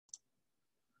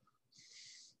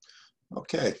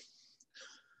Okay,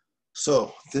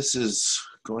 so this is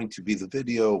going to be the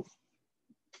video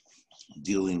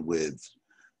dealing with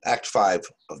Act 5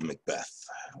 of Macbeth.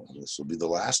 This will be the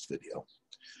last video.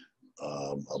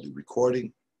 I'll be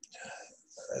recording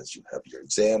as you have your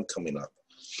exam coming up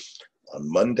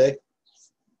on Monday.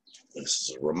 This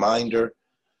is a reminder.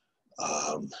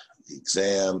 The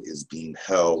exam is being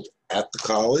held at the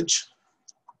college,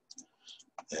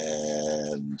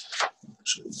 and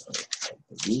actually the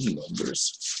room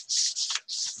numbers.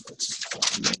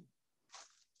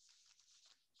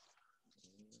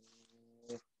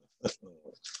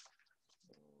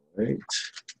 Right.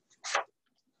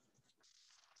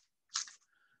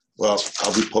 Well,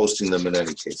 I'll be posting them in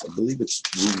any case. I believe it's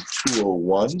room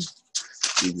 201.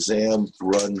 The exam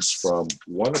runs from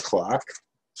 1 o'clock,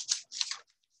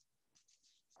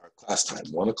 our class time,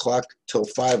 1 o'clock till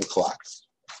 5 o'clock.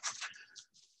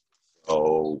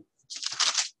 So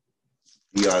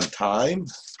be on time,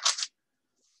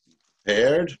 be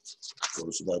prepared,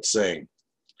 goes without saying.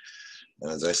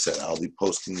 And as I said, I'll be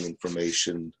posting the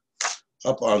information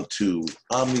up onto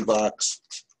Omnivox.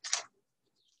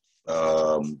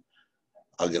 I'll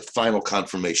get final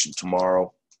confirmation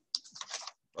tomorrow.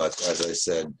 But as I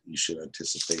said, you should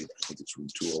anticipate, I think it's room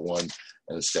 201,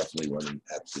 and it's definitely running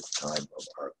at the time of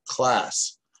our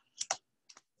class.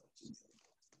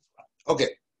 Okay.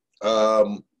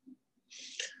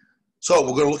 So we're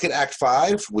going to look at Act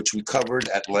 5, which we covered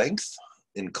at length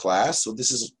in class. So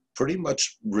this is pretty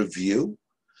much review.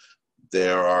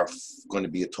 There are going to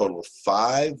be a total of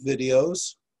 5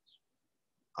 videos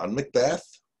on Macbeth,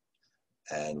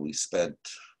 and we spent,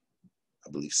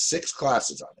 I believe, 6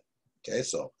 classes on it. Okay,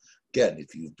 so again,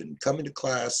 if you've been coming to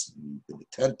class, you've been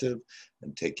attentive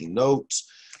and taking notes,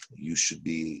 you should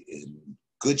be in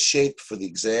good shape for the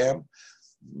exam.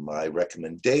 My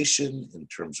recommendation in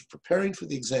terms of preparing for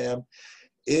the exam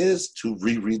is to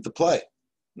reread the play.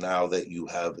 Now that you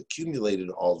have accumulated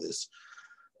all this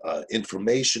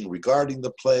information regarding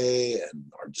the play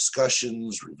and our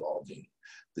discussions revolving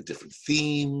the different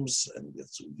themes, and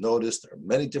as we've noticed, there are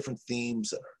many different themes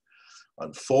that are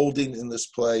unfolding in this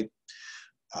play.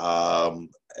 Yeah,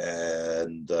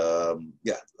 an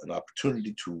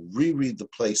opportunity to reread the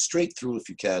play straight through if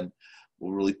you can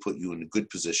will really put you in a good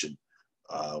position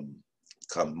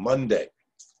come Monday.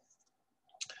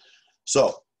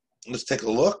 So let's take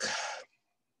a look.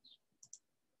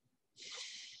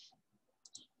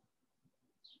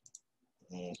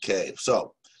 Okay,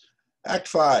 so Act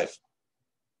 5.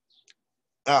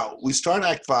 Now, we start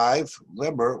Act 5.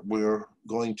 Remember, we're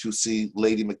going to see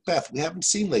Lady Macbeth. We haven't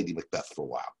seen Lady Macbeth for a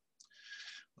while.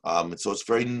 And so it's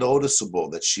very noticeable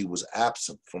that she was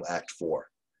absent from Act 4.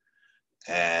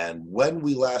 And when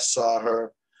we last saw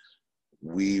her,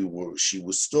 she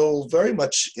was still very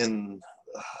much in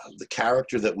the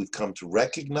character that we've come to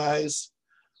recognize,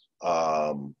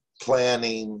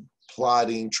 planning,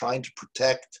 plotting, trying to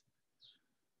protect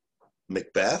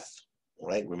Macbeth.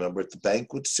 Right? Remember at the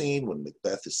banquet scene when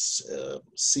Macbeth is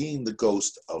seeing the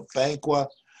ghost of Banquo,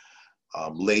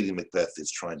 Lady Macbeth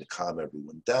is trying to calm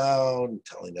everyone down,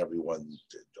 telling everyone,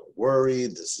 don't worry,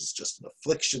 this is just an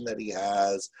affliction that he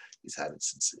has. He's had it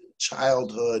since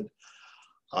childhood.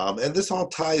 And this all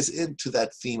ties into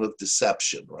that theme of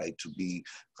deception, right? To be,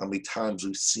 how many times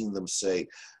we've seen them say,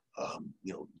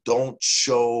 don't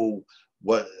show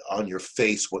what on your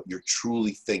face what you're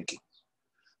truly thinking.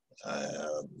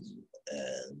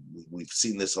 And we've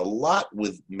seen this a lot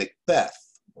with Macbeth,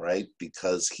 right?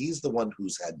 Because he's the one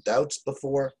who's had doubts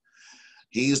before.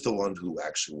 He's the one who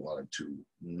actually wanted to,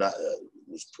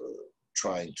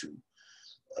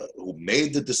 who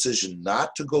made the decision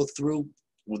not to go through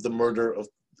with the murder of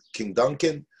King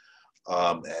Duncan.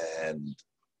 And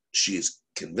she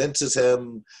convinces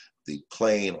him, the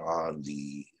playing on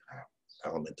the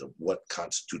element of what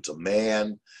constitutes a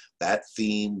man, that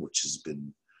theme, which has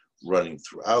been running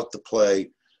throughout the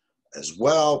play as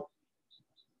well.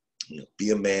 Be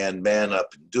a man, man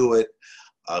up and do it.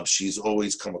 She's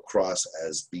always come across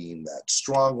as being that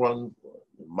strong one.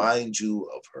 Remind you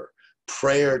of her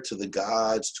prayer to the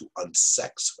gods to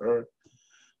unsex her,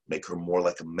 make her more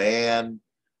like a man,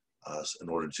 in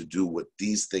order to do what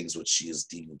these things, which she is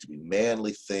deeming to be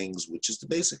manly things, which is to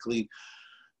basically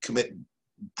commit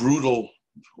brutal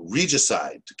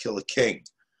regicide, to kill a king.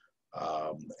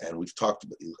 And we've talked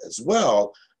as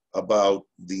well about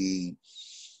the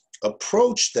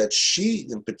approach that she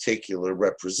in particular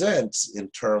represents in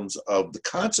terms of the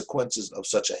consequences of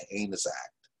such a heinous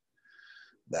act.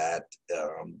 That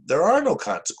there are no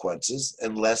consequences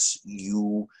unless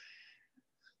you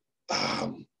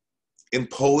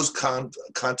impose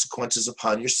consequences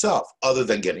upon yourself, other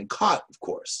than getting caught, of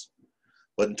course.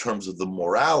 but in terms of the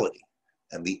morality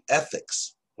and the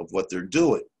ethics of what they're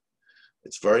doing.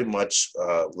 It's very much,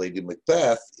 Lady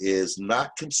Macbeth is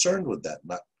not concerned with that,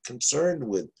 not concerned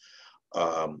with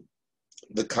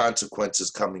the consequences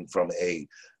coming from a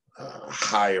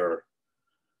higher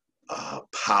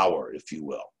power, if you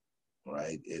will,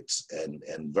 right? It's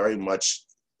and very much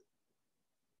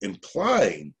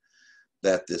implying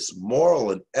that this moral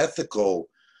and ethical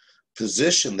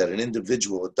position that an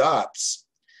individual adopts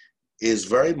is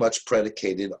very much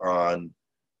predicated on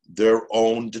their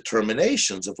own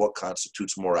determinations of what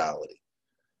constitutes morality.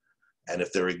 And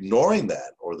if they're ignoring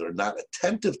that or they're not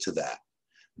attentive to that,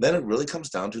 then it really comes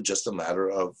down to just a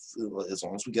matter of, as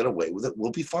long as we get away with it,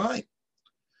 we'll be fine.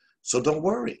 So don't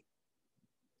worry.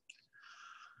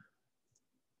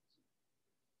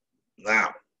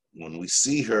 Now, when we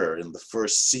see her in the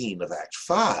first scene of Act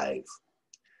V,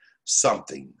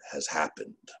 something has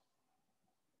happened.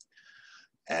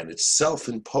 And it's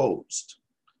self-imposed.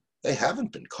 They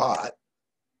haven't been caught.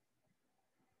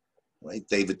 Right?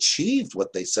 They've achieved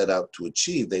what they set out to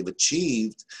achieve. They've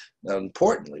achieved, now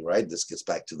importantly, right, this gets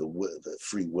back to the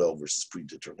free will versus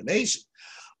predetermination.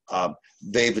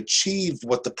 They've achieved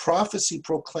what the prophecy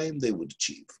proclaimed they would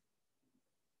achieve.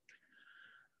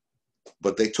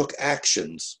 But they took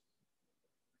actions,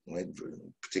 right,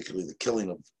 particularly the killing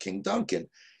of King Duncan,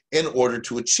 in order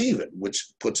to achieve it,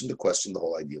 which puts into question the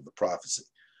whole idea of the prophecy.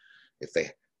 If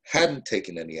they hadn't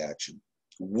taken any action,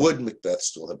 would Macbeth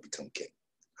still have become king?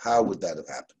 How would that have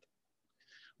happened?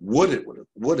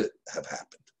 Would it have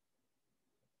happened?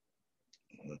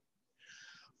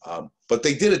 But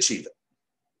they did achieve it.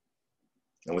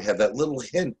 And we had that little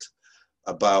hint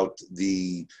about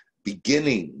the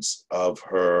beginnings of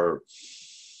her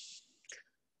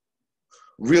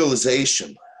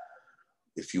realization,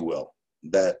 if you will,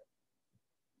 that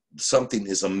something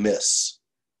is amiss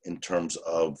in terms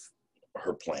of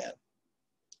her plan.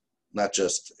 Not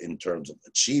just in terms of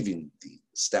achieving the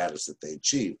status that they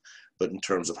achieved, but in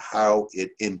terms of how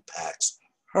it impacts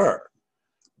her,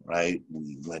 right?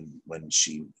 When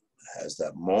she has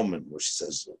that moment where she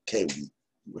says, okay,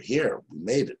 we're here, we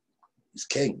made it. He's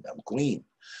king, I'm queen.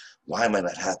 Why am I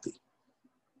not happy?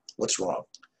 What's wrong?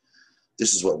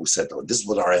 This is what we said, this is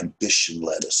what our ambition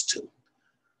led us to,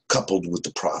 coupled with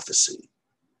the prophecy.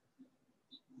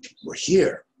 We're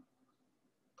here.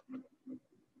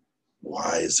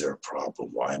 Why is there a problem?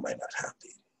 Why am I not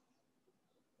happy?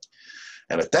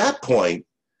 And at that point,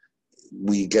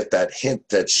 we get that hint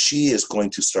that she is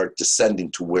going to start descending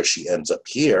to where she ends up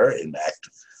here in Act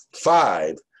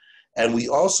V. And we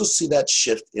also see that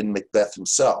shift in Macbeth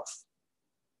himself,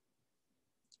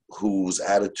 whose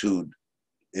attitude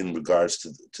in regards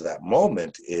to that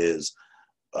moment is,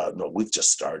 no, we've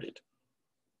just started.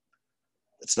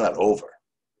 It's not over.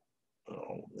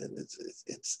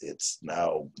 It's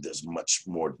now, there's much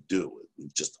more to do.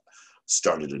 We've just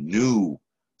started a new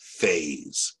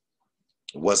phase.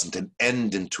 It wasn't an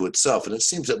end into itself. And it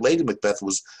seems that Lady Macbeth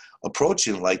was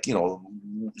approaching, like,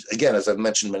 again, as I've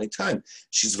mentioned many times,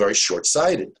 she's very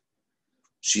short-sighted.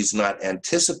 She's not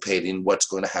anticipating what's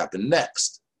going to happen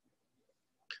next.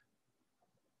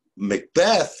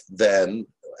 Macbeth, then,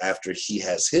 after he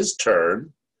has his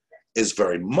turn, is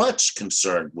very much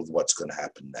concerned with what's going to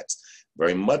happen next,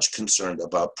 very much concerned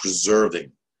about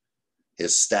preserving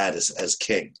his status as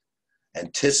king,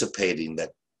 anticipating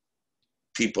that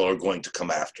people are going to come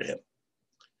after him,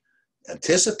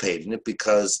 anticipating it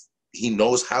because he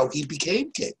knows how he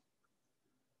became king.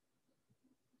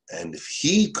 And if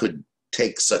he could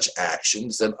take such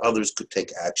actions, then others could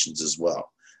take actions as well.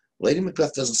 Lady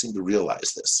Macbeth doesn't seem to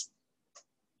realize this.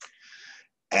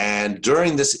 And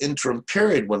during this interim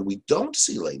period, when we don't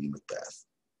see Lady Macbeth,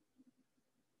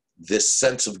 this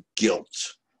sense of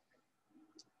guilt,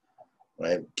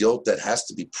 right? Guilt that has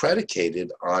to be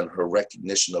predicated on her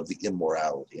recognition of the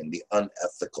immorality and the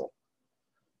unethical,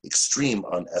 extreme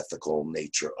unethical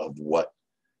nature of what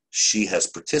she has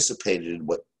participated in,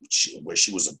 where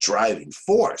she was a driving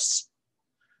force,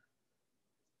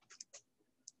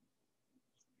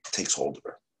 takes hold of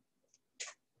her.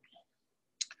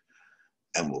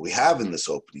 And what we have in this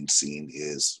opening scene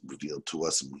is revealed to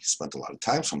us, and we spent a lot of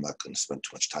time, so I'm not going to spend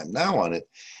too much time now on it,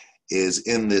 is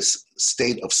in this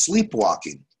state of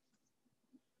sleepwalking,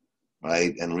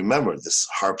 right? And remember, this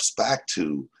harps back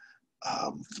to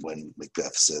when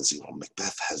Macbeth says,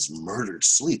 Macbeth has murdered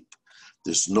sleep.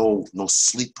 There's no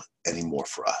sleep anymore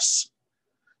for us.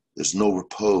 There's no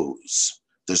repose.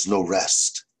 There's no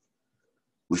rest.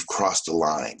 We've crossed a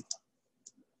line,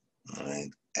 right?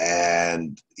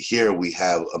 And here we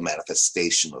have a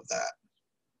manifestation of that.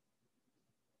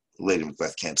 Lady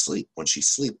Macbeth can't sleep. When she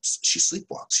sleeps, she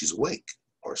sleepwalks. She's awake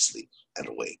or asleep. and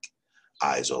awake,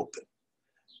 eyes open,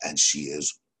 and she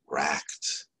is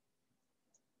racked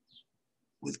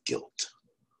with guilt.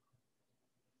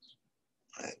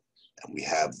 Right? And we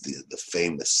have the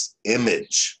famous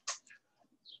image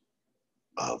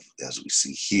of, as we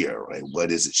see here, right?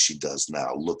 What is it she does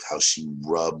now? Look how she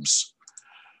rubs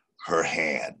her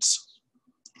hands.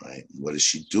 Right? What is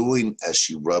she doing as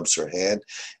she rubs her hand?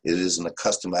 It is an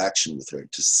accustomed action with her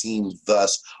to seem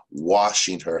thus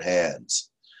washing her hands.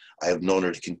 I have known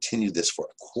her to continue this for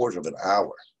a quarter of an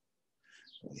hour.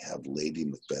 We have Lady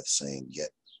Macbeth saying, yet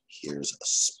here's a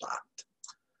spot.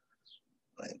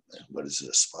 Right? And what is it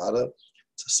a spot of?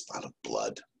 It's a spot of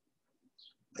blood.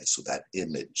 Right? So that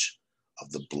image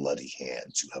of the bloody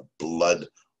hands. You have blood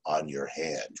on your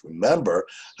hand. Remember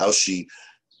how she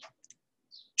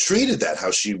treated that,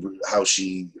 how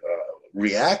she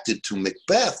reacted to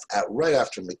Macbeth right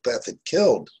after Macbeth had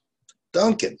killed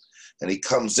Duncan. And he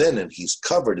comes in and he's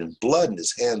covered in blood and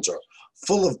his hands are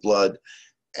full of blood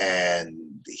and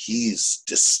he's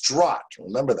distraught.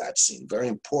 Remember that scene, very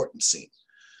important scene.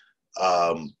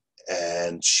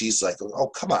 And she's like, oh,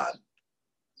 come on,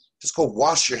 just go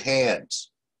wash your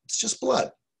hands. It's just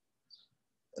blood.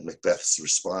 And Macbeth's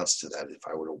response to that, if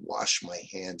I were to wash my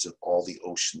hands in all the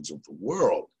oceans of the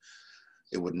world,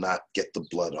 it would not get the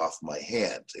blood off my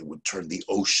hands. It would turn the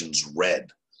oceans red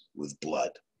with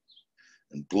blood.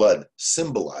 And blood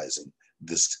symbolizing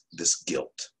this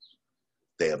guilt.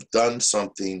 They have done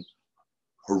something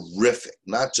horrific,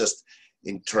 not just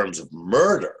in terms of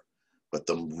murder, but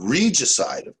the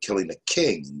regicide of killing a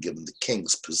king and giving the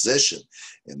king's position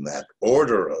in that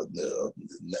order of the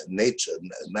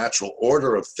natural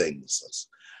order of things, as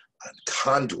a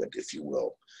conduit, if you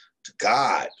will, to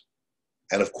God.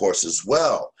 And of course, as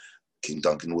well, King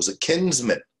Duncan was a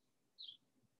kinsman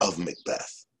of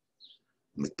Macbeth.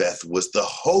 Macbeth was the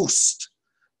host.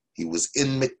 He was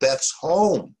in Macbeth's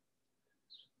home.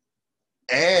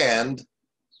 And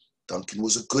Duncan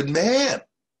was a good man,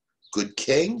 good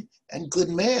king, and good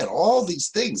man, all these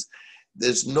things.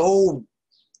 There's no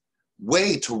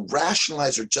way to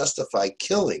rationalize or justify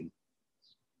killing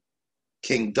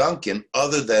King Duncan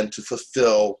other than to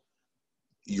fulfill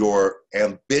your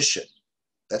ambition.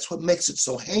 That's what makes it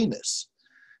so heinous.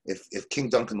 If King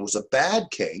Duncan was a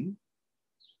bad king,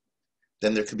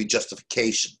 then there could be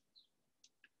justification.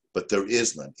 But there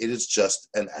is none. It is just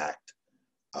an act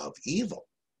of evil.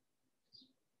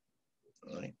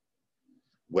 Right?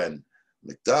 When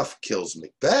Macduff kills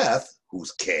Macbeth,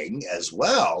 who's king as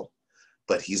well,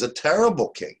 but he's a terrible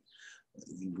king.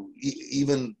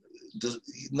 Even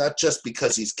not just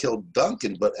because he's killed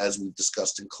Duncan, but as we've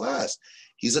discussed in class,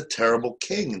 he's a terrible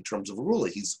king in terms of a ruler.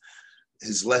 He's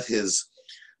let his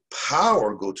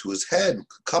power go to his head,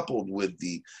 coupled with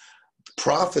the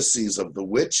prophecies of the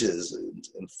witches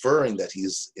inferring that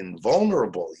he's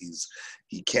invulnerable,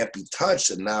 he can't be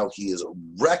touched, and now he is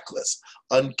reckless,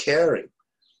 uncaring.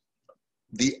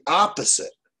 The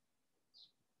opposite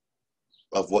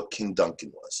of what King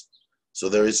Duncan was. So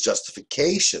there is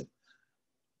justification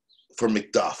for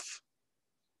Macduff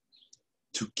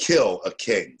to kill a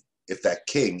king if that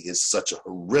king is such a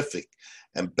horrific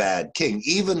and bad king,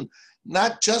 even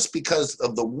not just because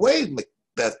of the way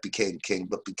Macbeth became king,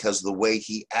 but because of the way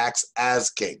he acts as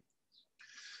king.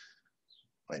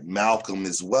 Right? Malcolm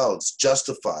as well, it's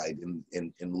justified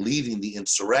in leading the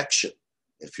insurrection,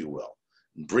 if you will,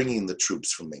 and bringing the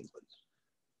troops from England,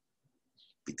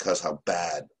 because how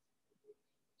bad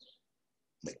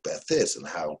Macbeth is and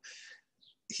how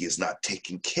he is not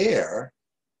taking care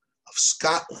of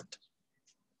Scotland.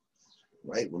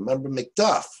 Right? Remember,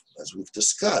 Macduff, as we've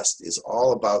discussed, is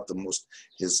all about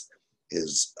his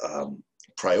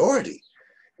priority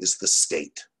is the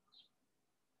state,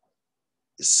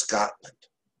 is Scotland.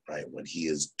 Right? When he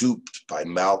is duped by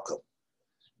Malcolm,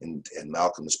 and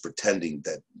Malcolm is pretending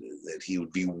that he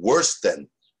would be worse than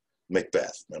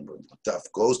Macbeth. Remember,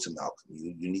 Macduff goes to Malcolm.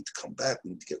 You need to come back.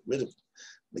 We need to get rid of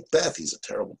Macbeth. He's a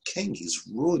terrible king. He's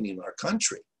ruining our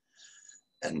country.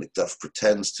 And Macduff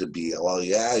pretends to be, well,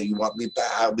 yeah, you want me back?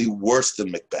 I'll be worse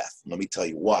than Macbeth. Let me tell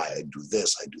you why. I do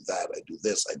this, I do that, I do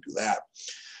this, I do that.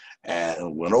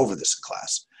 And went over this in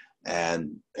class.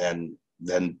 And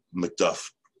then Macduff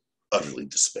utterly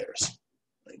despairs.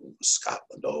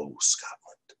 Scotland, oh,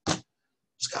 Scotland.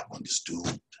 Scotland is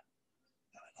doomed.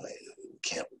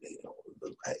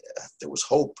 There was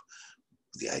hope,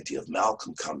 the idea of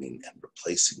Malcolm coming and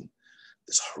replacing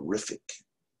this horrific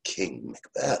king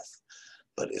Macbeth.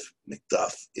 But if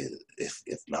Macduff is,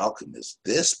 if Malcolm is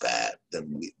this bad,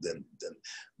 then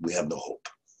we have no hope.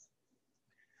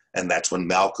 And that's when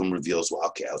Malcolm reveals, well,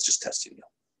 okay, I was just testing you.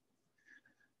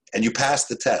 And you passed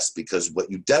the test because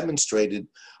what you demonstrated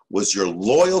was your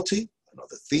loyalty,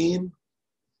 another theme,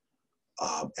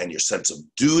 and your sense of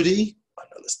duty,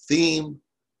 another theme,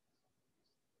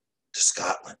 to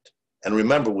Scotland. And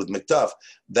remember, with Macduff,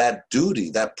 that duty,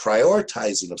 that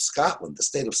prioritizing of Scotland, the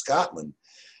state of Scotland,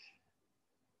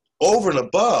 over and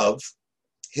above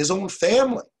his own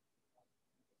family,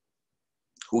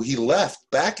 who he left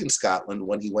back in Scotland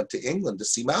when he went to England to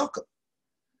see Malcolm,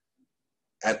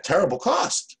 at terrible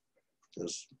cost,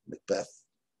 because Macbeth,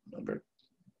 remember,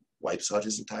 wipes out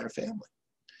his entire family.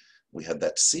 We had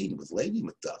that scene with Lady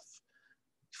Macduff,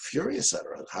 furious at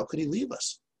her. How could he leave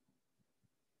us?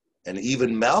 And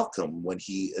even Malcolm, when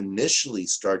he initially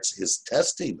starts his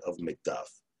testing of Macduff,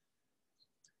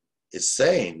 is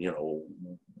saying,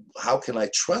 how can I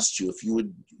trust you if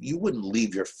you wouldn't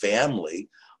leave your family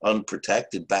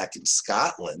unprotected back in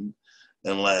Scotland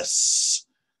unless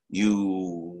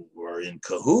you were in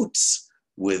cahoots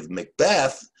with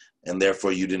Macbeth and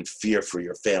therefore you didn't fear for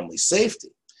your family's safety.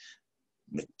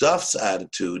 Macduff's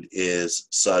attitude is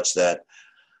such that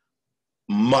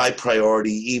my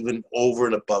priority, even over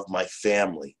and above my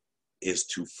family, is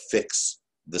to fix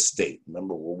the state.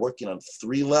 Remember, we're working on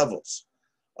 3 levels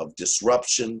of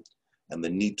disruption and the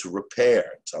need to repair.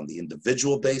 It's on the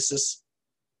individual basis.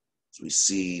 So we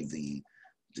see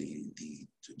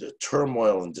the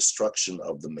turmoil and destruction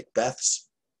of the Macbeths,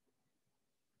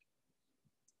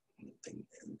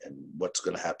 and what's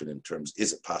going to happen in terms,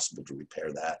 is it possible to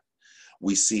repair that?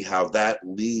 We see how that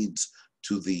leads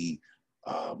to the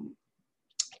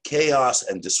chaos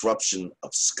and disruption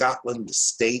of Scotland, the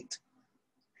state,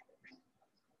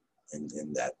 and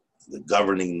that the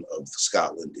governing of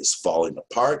Scotland is falling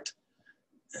apart.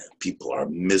 People are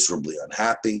miserably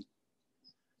unhappy.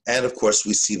 And of course,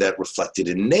 we see that reflected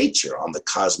in nature on the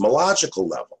cosmological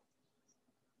level,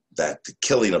 that the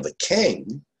killing of a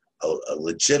king, a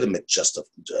legitimate, just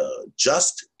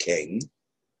king,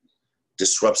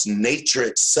 disrupts nature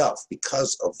itself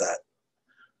because of that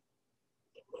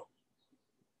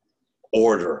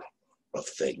order of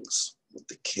things with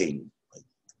the king, like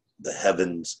the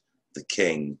heavens, the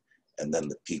king, and then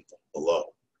the people below.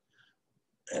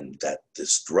 And that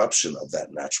disruption of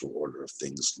that natural order of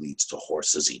things leads to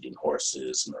horses eating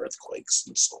horses and earthquakes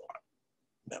and so on,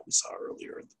 that we saw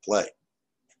earlier in the play.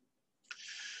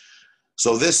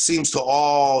 So this seems to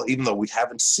all, even though we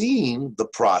haven't seen the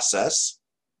process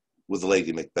with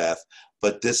Lady Macbeth,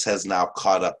 but this has now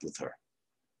caught up with her.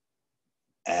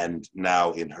 And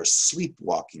now in her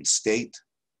sleepwalking state,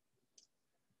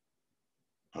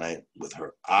 right, with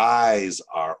her eyes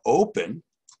are open,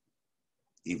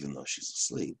 even though she's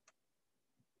asleep,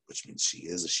 which means she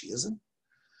is or she isn't.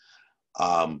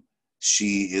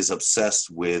 She is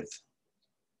obsessed with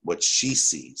what she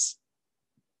sees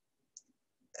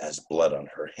as blood on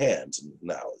her hands. And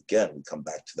now, again, we come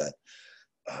back to that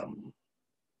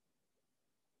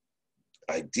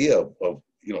idea of,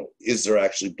 is there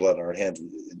actually blood on her hands?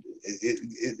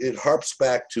 It harps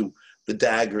back to the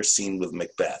dagger scene with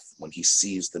Macbeth, when he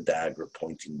sees the dagger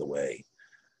pointing the way,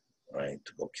 right,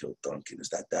 to go kill Duncan. Is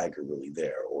that dagger really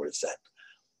there? Or is that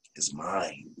his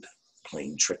mind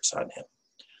playing tricks on him?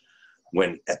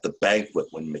 When at the banquet,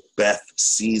 when Macbeth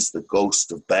sees the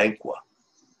ghost of Banquo,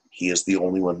 he is the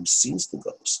only one who sees the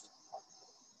ghost.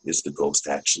 Is the ghost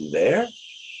actually there?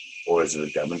 Or is it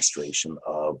a demonstration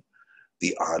of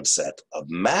the onset of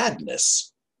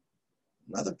madness?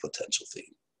 Another potential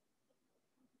theme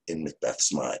in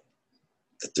Macbeth's mind,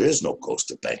 that there is no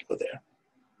ghost of Banquo there.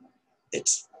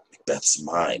 It's Macbeth's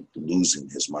mind losing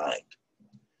his mind.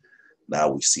 Now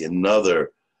we see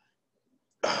another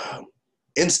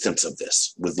instance of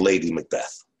this with Lady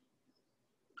Macbeth,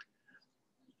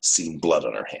 seeing blood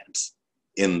on her hands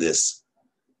in this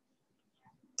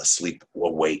asleep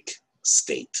awake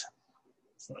state,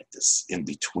 like this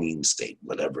in-between state,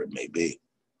 whatever it may be.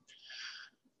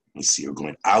 We see her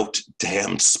going, out,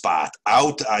 damned spot,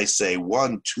 out, I say,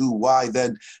 1, 2, why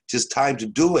then 'tis time to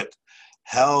do it.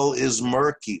 Hell is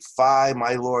murky, fie,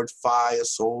 my lord, fie, a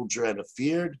soldier and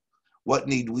afeard. What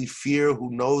need we fear,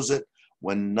 who knows it,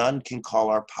 when none can call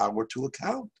our power to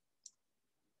account?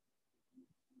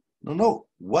 No,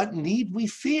 what need we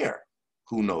fear,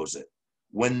 who knows it,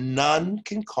 when none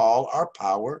can call our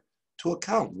power to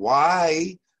account?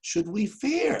 Why should we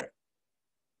fear?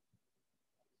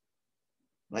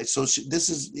 Right, so this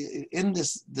is in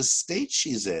this state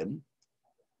she's in.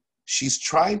 She's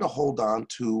trying to hold on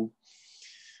to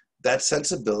that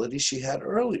sensibility she had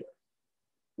earlier,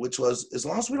 which was, as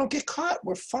long as we don't get caught,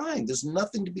 we're fine. There's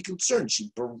nothing to be concerned.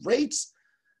 She berates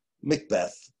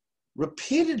Macbeth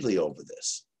repeatedly over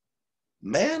this.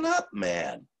 Man up,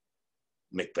 man,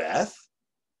 Macbeth.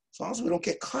 As long as we don't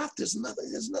get caught, there's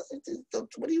nothing,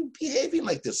 what are you behaving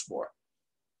like this for?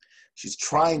 She's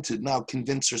trying to now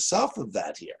convince herself of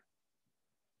that here.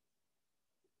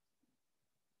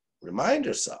 Remind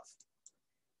herself.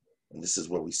 And this is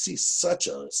where we see such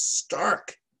a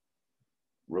stark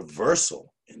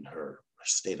reversal in her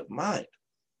state of mind.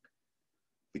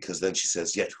 Because then she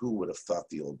says, yet who would have thought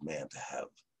the old man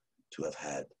to have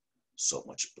had so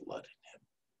much blood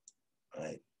in him,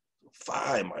 right?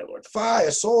 Fie, my lord, fie,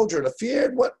 a soldier to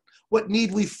fear. What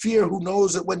need we fear? Who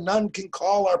knows that when none can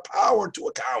call our power to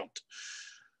account?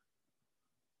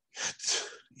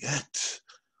 Yet,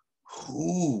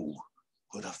 who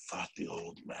would have thought the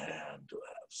old man to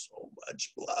have so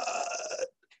much blood?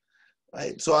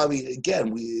 Right? So, I mean,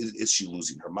 again, is she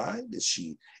losing her mind? Is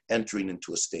she entering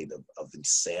into a state of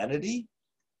insanity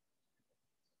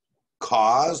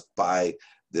caused by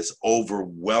this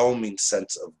overwhelming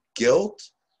sense of guilt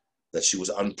that she was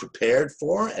unprepared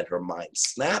for, and her mind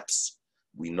snaps?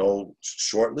 We know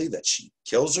shortly that she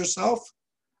kills herself,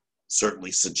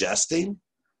 certainly suggesting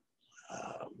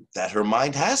that her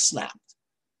mind has snapped.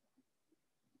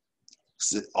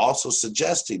 Also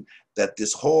suggesting that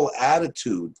this whole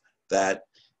attitude that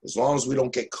as long as we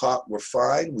don't get caught, we're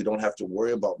fine. We don't have to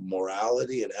worry about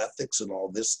morality and ethics and all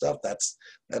this stuff. That's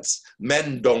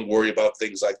men don't worry about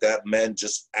things like that. Men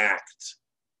just act.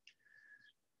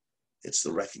 It's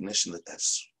the recognition that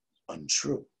that's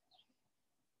untrue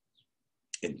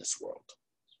in this world.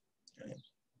 Okay?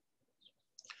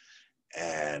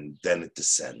 And then it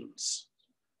descends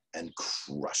and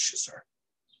crushes her.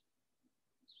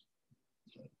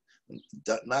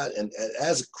 And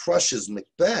as it crushes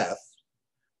Macbeth,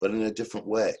 but in a different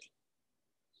way,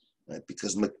 right?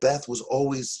 Because Macbeth was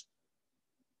always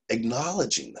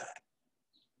acknowledging that.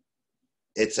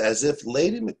 It's as if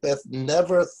Lady Macbeth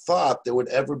never thought there would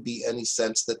ever be any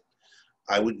sense that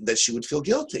she would feel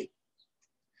guilty.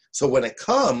 So when it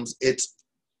comes, it's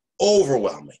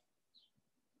overwhelming.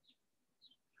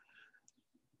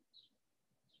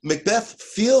 Macbeth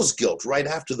feels guilt right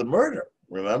after the murder,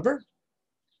 remember?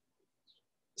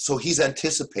 So he's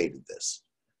anticipated this.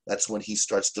 That's when he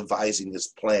starts devising his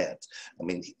plans. I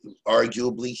mean,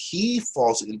 arguably, he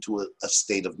falls into a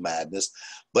state of madness,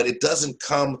 but it doesn't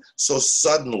come so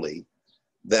suddenly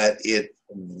that it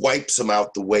wipes him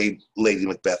out the way Lady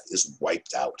Macbeth is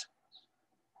wiped out.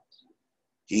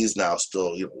 He's now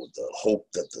still, with the hope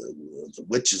that the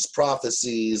witch's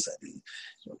prophecies, that he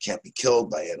can't be killed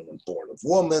by anyone born of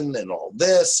woman and all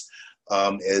this,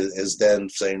 is then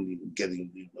saying,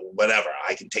 whatever,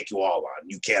 I can take you all on,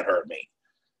 you can't hurt me.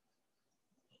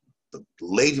 But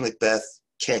Lady Macbeth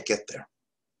can't get there.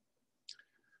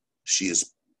 She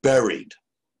is buried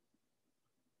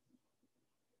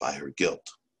by her guilt.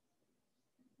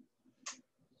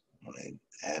 Right?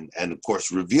 And of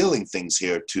course, revealing things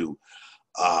here to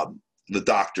the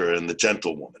doctor and the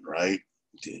gentlewoman, right?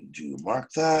 Do you mark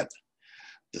that?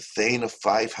 The Thane of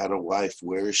Fife had a wife.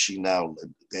 Where is she now?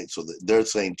 So they're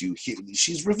saying, do you hear?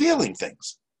 She's revealing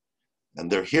things,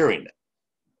 and they're hearing it.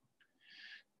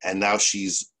 And now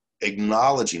she's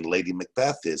acknowledging, Lady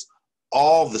Macbeth is,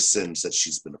 all the sins that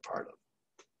she's been a part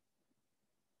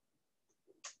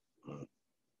of.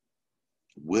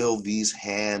 Will these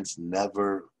hands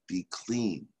never be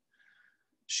clean?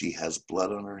 She has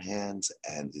blood on her hands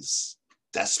and is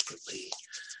desperately,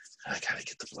 I gotta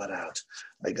get the blood out.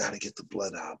 I gotta get the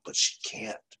blood out, but she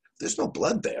can't. There's no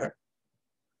blood there.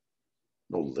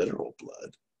 No literal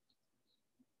blood.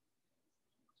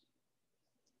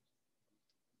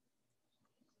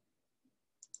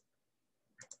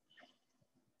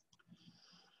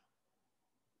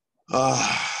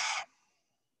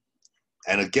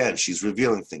 And again, she's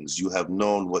revealing things. You have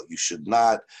known what you should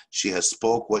not. She has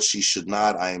spoke what she should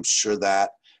not. I am sure that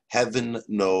heaven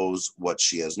knows what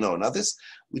she has known. Now this,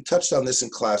 we touched on this in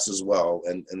class as well.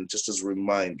 And just as a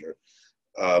reminder,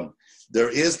 there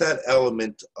is that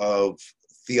element of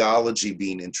theology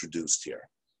being introduced here,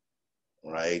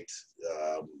 right?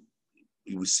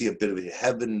 We see a bit of it.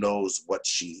 Heaven knows what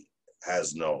she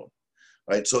has known,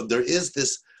 right? So there is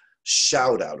this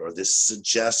shout out or this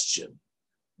suggestion,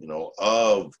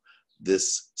 of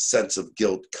this sense of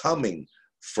guilt coming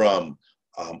from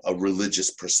a religious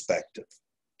perspective.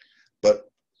 But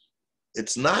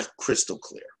it's not crystal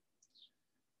clear.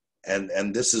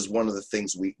 And this is one of the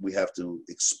things we have to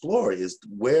explore is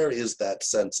where is that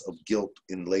sense of guilt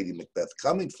in Lady Macbeth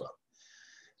coming from?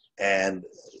 And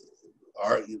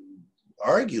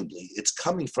arguably, it's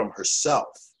coming from herself.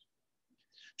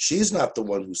 She's not the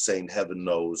one who's saying heaven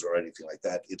knows or anything like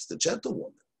that. It's the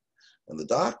gentlewoman and the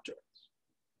doctor.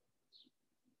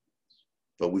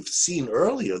 But we've seen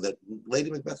earlier that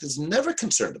Lady Macbeth is never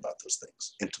concerned about those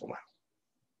things until now.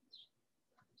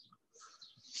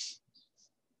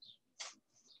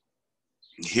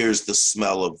 Here's the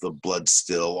smell of the blood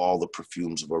still. All the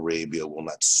perfumes of Arabia will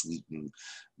not sweeten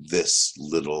this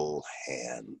little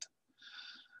hand.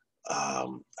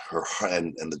 Her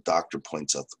hand, and the doctor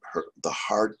points out, the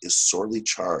heart is sorely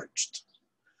charged.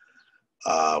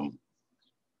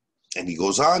 And he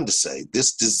goes on to say,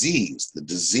 this disease, the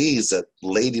disease that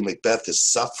Lady Macbeth is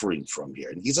suffering from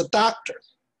here, and he's a doctor,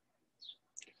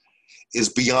 is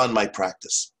beyond my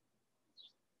practice.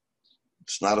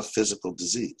 It's not a physical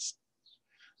disease.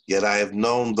 Yet I have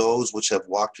known those which have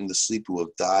walked into sleep who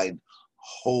have died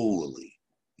holily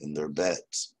in their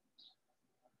beds.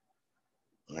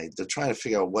 Right? They're trying to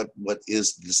figure out what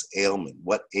is this ailment?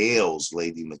 What ails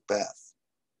Lady Macbeth?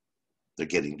 They're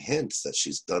getting hints that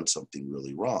she's done something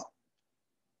really wrong,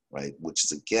 right? Which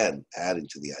is, again, adding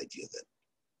to the idea that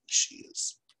she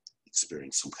is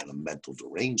experiencing some kind of mental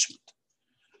derangement.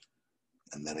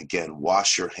 And then again,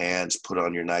 wash your hands, put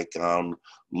on your nightgown,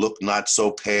 look not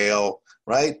so pale,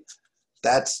 right?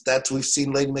 That's we've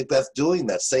seen Lady Macbeth doing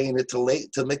that, saying it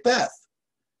to Macbeth.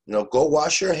 You know, go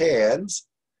wash your hands.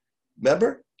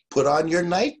 Remember, put on your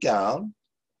nightgown.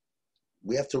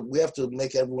 We have to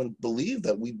make everyone believe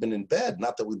that we've been in bed,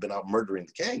 not that we've been out murdering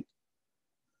the king.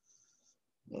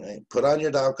 All right? Put on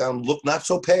your nightgown, look not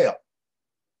so pale.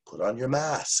 Put on your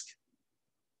mask.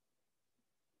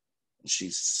 And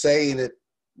she's saying it,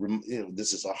 you know,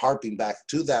 this is a harping back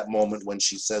to that moment when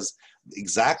she says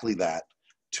exactly that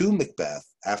to Macbeth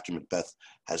after Macbeth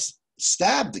has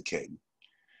stabbed the king.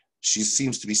 She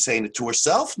seems to be saying it to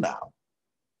herself now,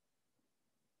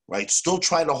 right? Still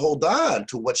trying to hold on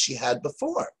to what she had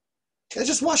before. Okay,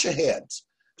 just wash your hands.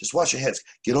 Just wash your hands.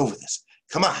 Get over this.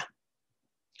 Come on.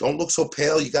 Don't look so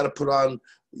pale. You got to put on,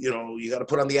 you got to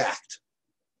put on the act.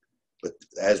 But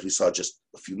as we saw just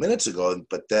a few minutes ago,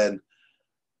 but then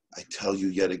I tell you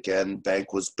yet again,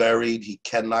 Bank was buried. He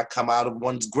cannot come out of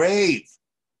one's grave.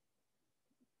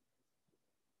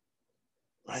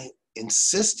 Right?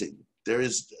 Insisting. There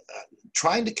is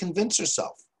trying to convince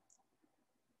herself,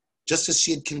 just as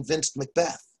she had convinced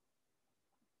Macbeth.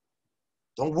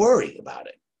 Don't worry about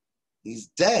it. He's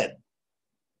dead.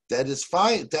 Death is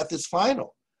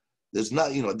final. There's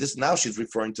not, this now she's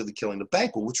referring to the killing of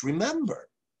Banquo, which remember,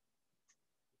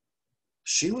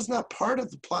 she was not part of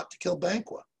the plot to kill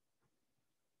Banquo.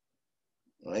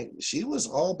 Right? She was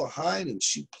all behind, and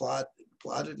she plotted,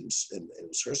 and it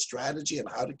was her strategy on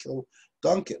how to kill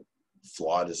Duncan,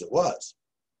 flawed as it was.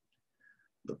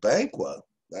 But Banquo,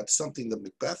 that's something that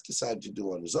Macbeth decided to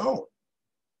do on his own,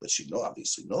 but she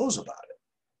obviously knows about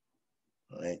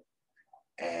it, right?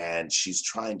 And she's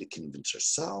trying to convince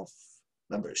herself.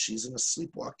 Remember, she's in a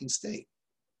sleepwalking state,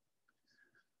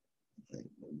 right?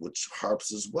 Which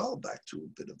harps as well back to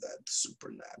a bit of that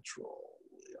supernatural,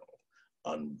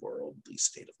 unworldly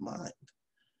state of mind.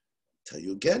 Tell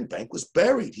you again, Bank was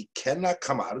buried. He cannot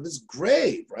come out of his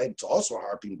grave, right? It's also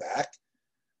harping back,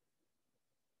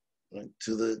 right,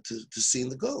 to seeing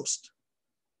the ghost.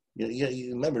 You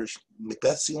remember,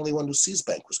 Macbeth's the only one who sees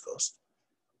Banquo's ghost.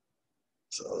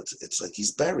 So it's like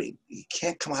he's buried. He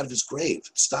can't come out of his grave.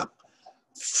 Stop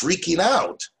freaking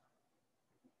out.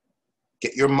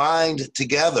 Get your mind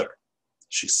together.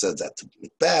 She said that to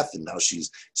Macbeth, and now she's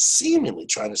seemingly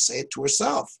trying to say it to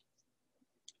herself.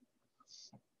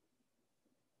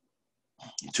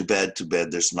 To bed,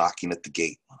 there's knocking at the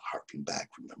gate. Harping back,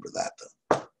 remember that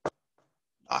though.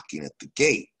 Knocking at the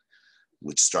gate,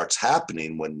 which starts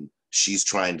happening when she's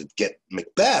trying to get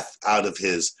Macbeth out of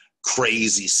his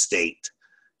crazy state,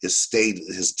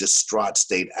 his distraught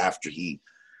state after he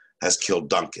has killed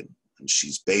Duncan. And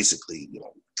she's basically,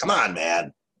 come on,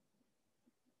 man.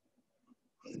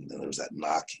 And then there was that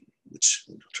knocking, which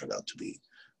turned out to be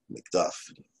Macduff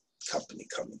and company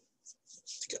coming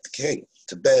to get the king.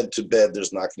 To bed,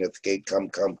 there's knocking at the gate. Come,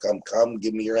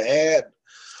 give me your hand.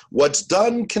 What's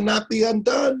done cannot be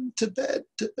undone. To bed.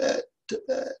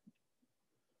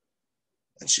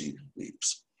 And she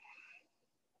weeps.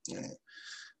 Yeah.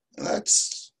 And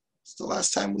that's the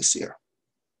last time we see her.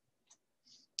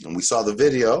 And we saw the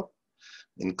video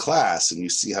in class, and you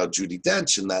see how Judi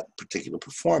Dench in that particular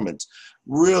performance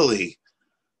really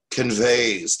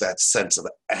conveys that sense of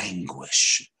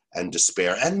anguish and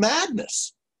despair and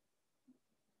madness.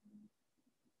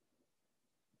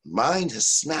 Mind has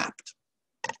snapped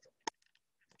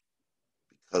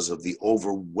because of the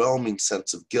overwhelming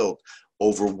sense of guilt,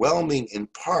 overwhelming in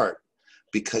part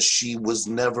because she was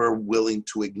never willing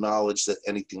to acknowledge that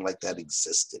anything like that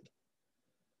existed.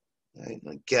 Right?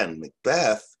 And again,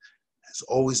 Macbeth has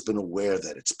always been aware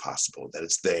that it's possible, that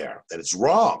it's there, that it's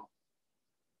wrong.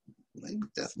 Lady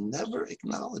Macbeth never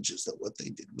acknowledges that what they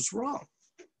did was wrong.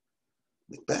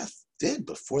 Macbeth did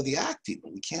before the act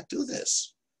even. We can't do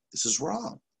this. This is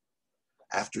wrong.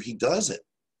 After he does it,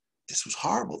 this was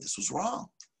horrible. This was wrong.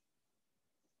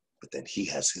 But then he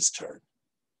has his turn,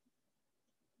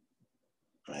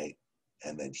 right?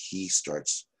 And then he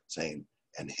starts saying,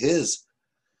 and his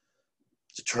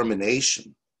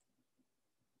determination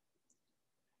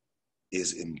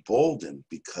is emboldened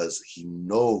because he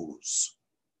knows,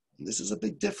 and this is a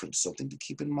big difference, something to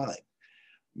keep in mind.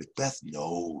 Macbeth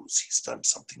knows he's done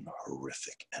something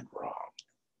horrific and wrong.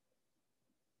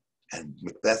 And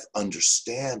Macbeth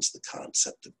understands the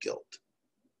concept of guilt.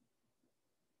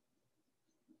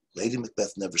 Lady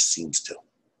Macbeth never seems to.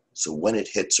 So when it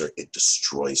hits her, it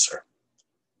destroys her.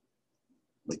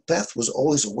 Macbeth was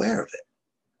always aware of it.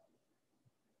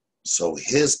 So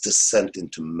his descent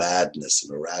into madness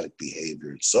and erratic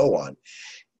behavior and so on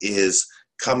is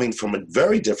coming from a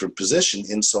very different position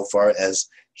insofar as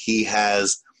he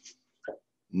has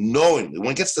knowingly,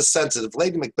 when it gets the sense that if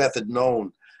Lady Macbeth had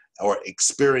known or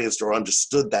experienced or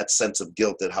understood that sense of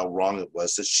guilt and how wrong it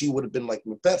was, that she would have been like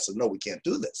Macbeth, said, no, we can't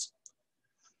do this.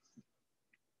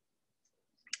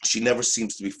 She never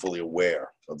seems to be fully aware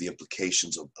of the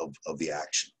implications of the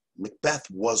action. Macbeth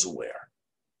was aware.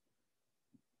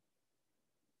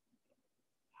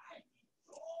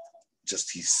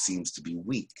 Just he seems to be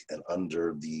weak and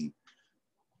under the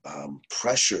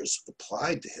pressures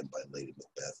applied to him by Lady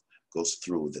Macbeth, goes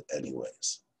through with it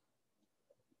anyways.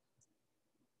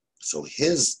 So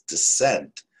his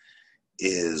descent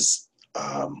is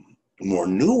more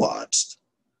nuanced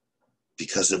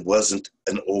because it wasn't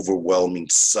an overwhelming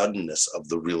suddenness of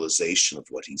the realization of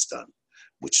what he's done,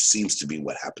 which seems to be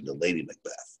what happened to Lady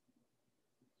Macbeth.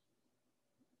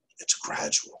 It's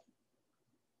gradual,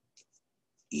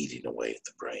 eating away at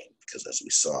the brain, because as we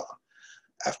saw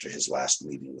after his last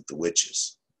meeting with the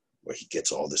witches, where he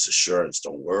gets all this assurance,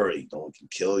 don't worry, no one can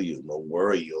kill you, don't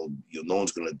worry, no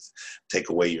one's going to take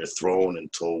away your throne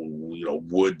until,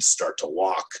 woods start to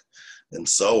walk, and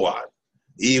so on.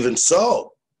 Even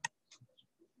so,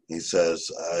 he says,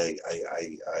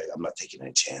 I'm not taking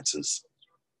any chances.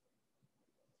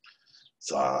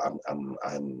 So I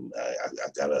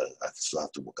still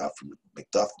have to look out for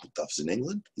Macduff. Macduff's in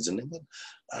England. He's in England.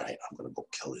 All right, I'm going to go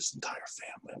kill his entire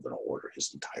family. I'm going to order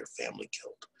his entire family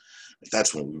killed.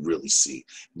 That's when we really see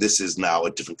this is now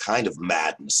a different kind of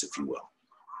madness, if you will,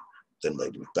 than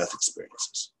Lady Macbeth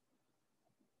experiences,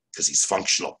 because he's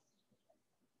functional.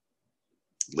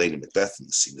 Lady Macbeth in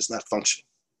the scene is not functional.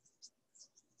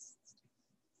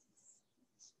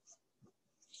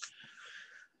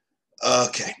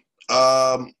 Okay.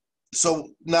 So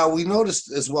now we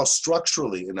noticed as well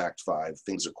structurally in Act 5,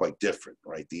 things are quite different,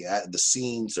 right? The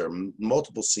scenes are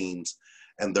multiple scenes,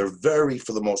 and they're very,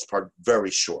 for the most part, very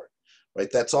short, right?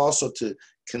 That's also to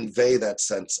convey that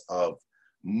sense of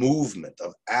movement,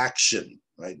 of action,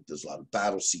 right? There's a lot of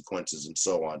battle sequences and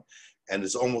so on. And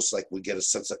it's almost like we get a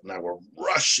sense that now we're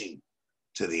rushing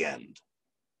to the end.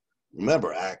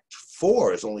 Remember, Act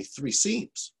 4 is only 3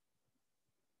 scenes.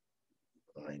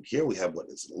 Right? Here we have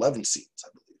 11 scenes, I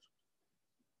believe.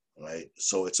 Right?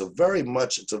 So it's a very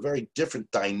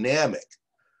different dynamic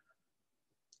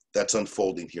that's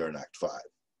unfolding here in Act 5.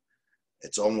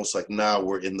 It's almost like now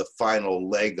we're in the final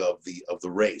leg of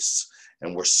the race,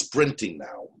 and we're sprinting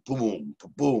now. Boom,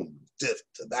 boom, this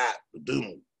to that,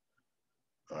 boom.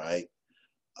 All right.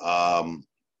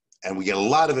 And we get a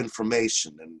lot of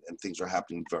information, and things are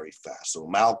happening very fast. So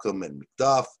Malcolm and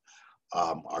Macduff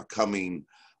are coming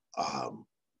to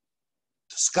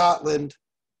Scotland,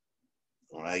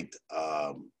 right?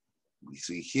 We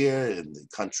see here in the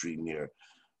country near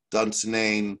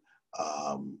Dunsinane,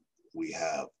 we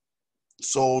have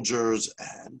soldiers,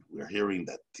 and we're hearing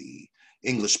that the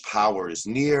English power is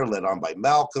near, led on by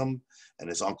Malcolm and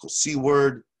his uncle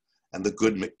Seward and the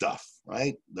good Macduff,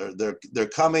 right? They're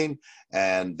coming,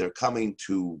 and they're coming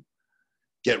to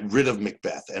get rid of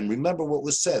Macbeth. And remember what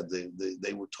was said.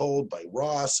 They were told by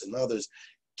Ross and others,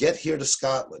 get here to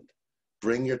Scotland,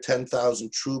 bring your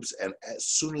 10,000 troops, and as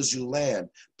soon as you land,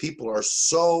 people are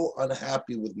so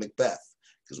unhappy with Macbeth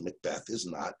because Macbeth is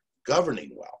not governing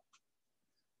well.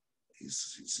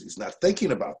 He's not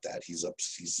thinking about that. He's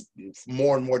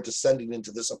more and more descending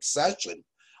into this obsession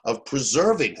of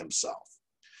preserving himself.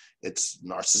 It's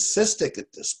narcissistic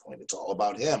at this point. It's all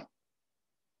about him.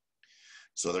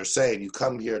 So they're saying, you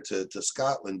come here to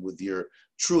Scotland with your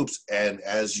troops, and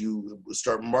as you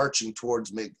start marching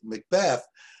towards Macbeth,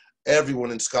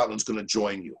 everyone in Scotland's going to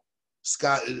join you.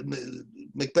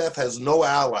 Macbeth has no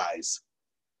allies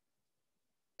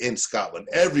in Scotland.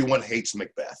 Everyone hates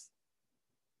Macbeth.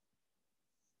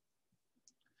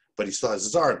 But he still has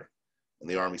his army. And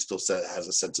the army still has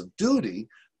a sense of duty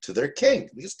to their king,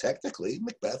 because technically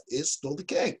Macbeth is still the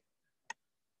king.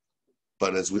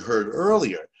 But as we heard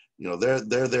earlier, you know,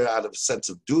 they're there out of a sense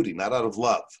of duty, not out of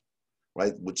love,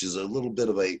 right? Which is a little bit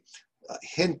of a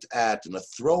hint at and a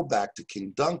throwback to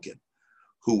King Duncan,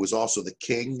 who was also the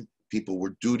king. People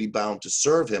were duty bound to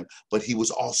serve him, but he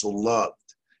was also loved.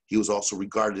 He was also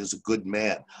regarded as a good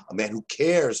man, a man who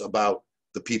cares about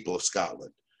the people of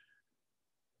Scotland.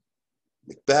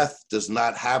 Macbeth does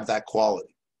not have that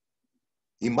quality.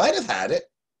 He might have had it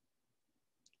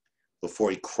before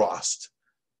he crossed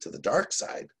to the dark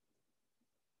side.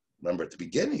 Remember, at the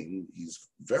beginning, he's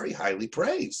very highly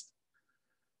praised.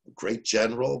 A great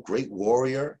general, great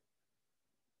warrior,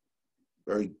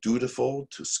 very dutiful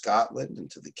to Scotland and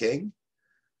to the king.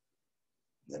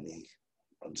 Then he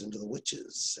runs into the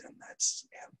witches, and that's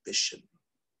ambition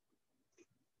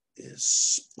is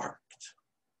sparked.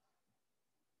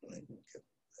 Right?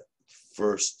 That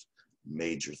first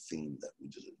major theme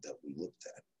that we looked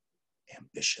at,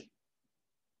 ambition.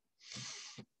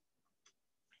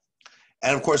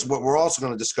 And of course, what we're also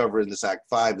going to discover in this Act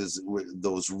 5 is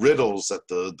those riddles that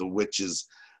the witches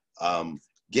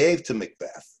gave to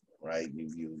Macbeth, right?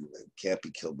 You can't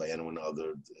be killed by anyone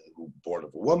other born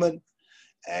of a woman,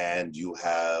 and you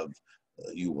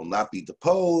will not be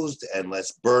deposed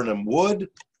unless Burnham Wood,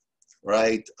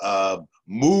 right,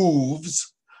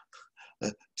 moves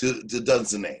to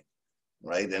Dunsinane,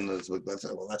 right? And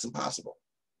well, that's impossible.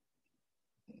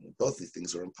 Both these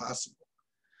things are impossible.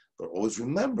 But always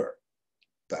remember,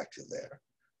 back to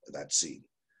that scene,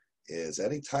 is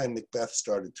anytime Macbeth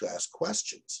started to ask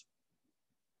questions,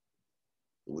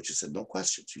 the witches said, no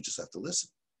questions, you just have to listen.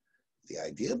 The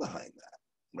idea behind that,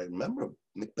 right? Remember,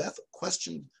 Macbeth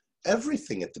questioned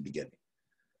everything at the beginning.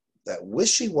 That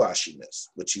wishy-washiness,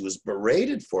 which he was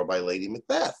berated for by Lady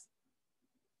Macbeth.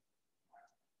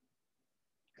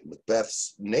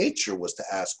 Macbeth's nature was to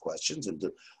ask questions and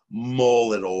to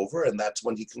mull it over, and that's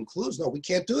when he concludes, no, we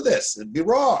can't do this, it'd be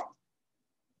wrong.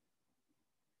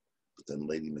 But then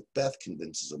Lady Macbeth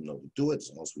convinces him, no, we do it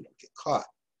as long as we don't get caught.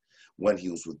 When he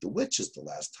was with the witches the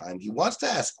last time, he wants to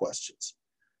ask questions.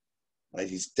 Right?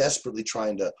 He's desperately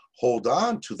trying to hold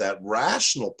on to that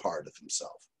rational part of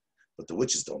himself. But the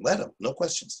witches don't let him. No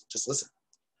questions, just listen.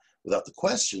 Without the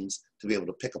questions, to be able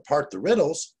to pick apart the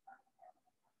riddles,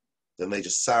 then they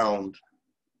just sound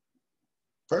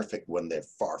perfect when they're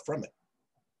far from it.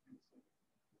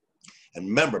 And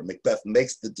remember, Macbeth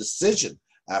makes the decision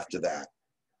after that.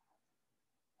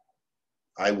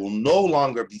 I will no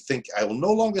longer think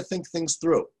things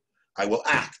through. I will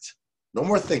act. No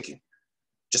more thinking.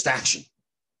 Just action.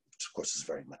 Which of course is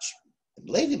very much in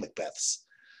Lady Macbeth's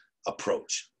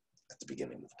approach at the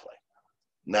beginning of the play.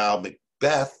 Now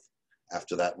Macbeth,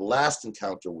 after that last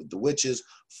encounter with the witches,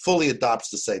 fully adopts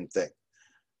the same thing.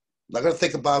 I'm not going to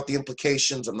think about the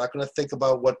implications. I'm not going to think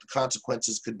about what the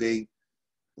consequences could be,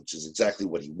 which is exactly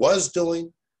what he was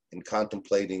doing in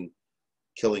contemplating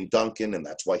killing Duncan, and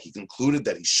that's why he concluded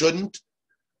that he shouldn't,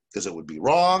 because it would be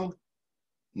wrong.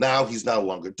 Now he's no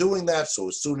longer doing that, so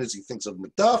as soon as he thinks of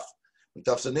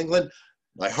Macduff's in England,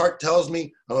 my heart tells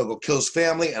me I'm going to go kill his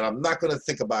family, and I'm not going to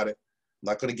think about it.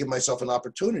 I'm not going to give myself an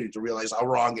opportunity to realize how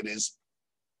wrong it is.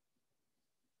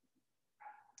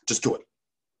 Just do it.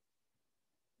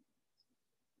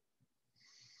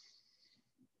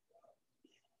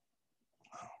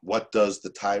 What does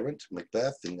the tyrant,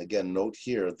 Macbeth, and again, note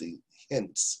here the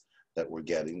hints that we're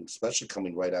getting, especially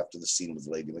coming right after the scene with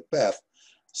Lady Macbeth.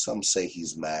 Some say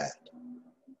he's mad.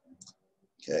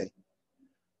 Okay?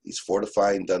 He's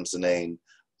fortifying Dunsinane,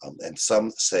 and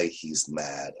some say he's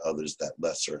mad. Others that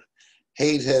lesser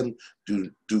hate him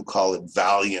do call it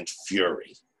valiant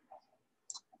fury.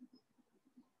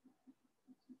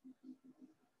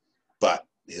 But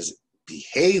his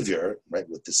behavior, right,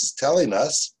 what this is telling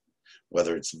us,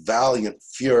 whether it's valiant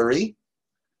fury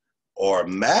or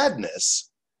madness,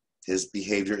 his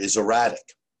behavior is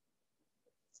erratic.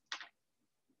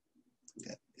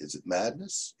 Yeah. Is it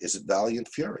madness? Is it valiant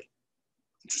fury?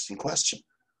 Interesting question.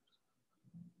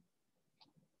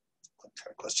 What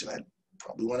kind of question I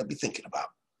probably want to be thinking about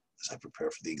as I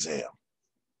prepare for the exam.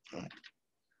 All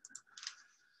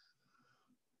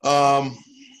right.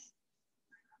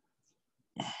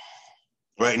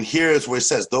 Right, and here is where it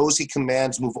says, those he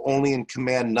commands move only in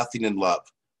command, nothing in love.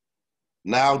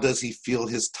 Now does he feel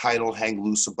his title hang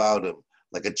loose about him,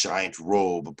 like a giant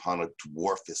robe upon a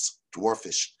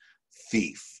dwarfish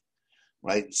thief,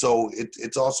 right? So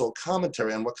it's also a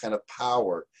commentary on what kind of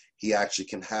power he actually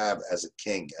can have as a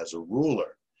king, as a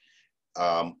ruler.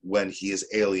 when he has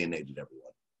alienated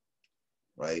everyone,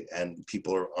 right? And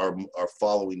people are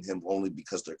following him only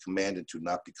because they're commanded to,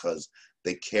 not because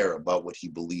they care about what he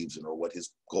believes in or what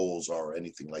his goals are or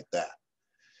anything like that.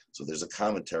 So there's a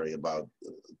commentary about,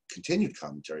 continued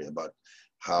commentary about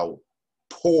how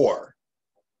poor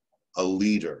a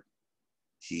leader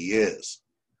he is.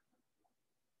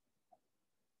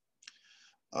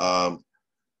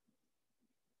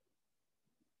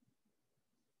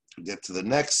 We get to the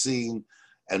next scene,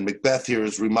 and Macbeth here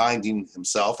is reminding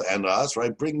himself and us,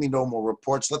 right? Bring me no more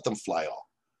reports, let them fly off.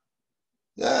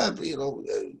 Yeah, you know,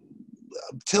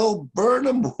 till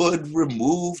Burnham would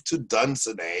remove to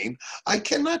Dunsinane, I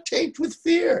cannot take with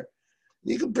fear.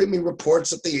 You can bring me reports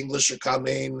that the English are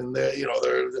coming and they're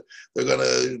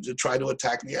going to try to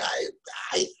attack me.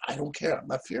 I don't care. I'm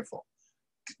not fearful,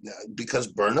 because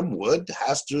Burnham Wood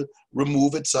has to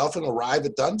remove itself and arrive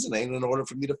at Dunsinane in order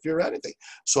for me to fear anything.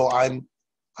 So I'm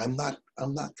not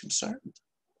concerned,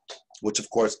 which of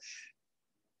course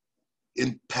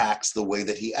impacts the way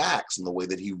that he acts and the way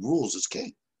that he rules as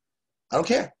king. I don't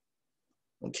care.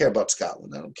 I don't care about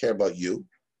Scotland. I don't care about you.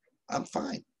 I'm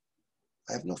fine.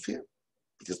 I have no fear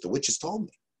because the witches told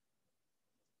me.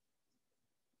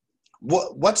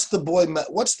 What's the boy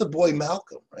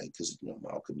Malcolm, right? Because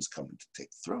Malcolm is coming to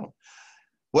take the throne.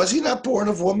 Was he not born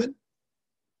of woman?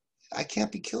 I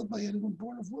can't be killed by anyone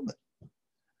born of woman.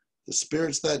 The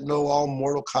spirits that know all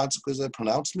mortal consequences have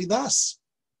pronounced me thus.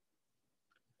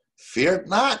 Fear it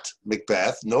not,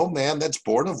 Macbeth. No man that's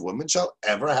born of woman shall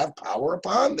ever have power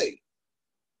upon thee.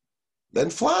 Then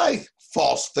fly,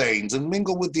 false thanes, and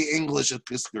mingle with the English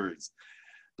episcaries.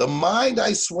 The mind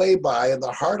I sway by and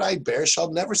the heart I bear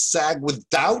shall never sag with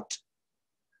doubt,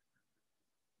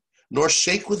 nor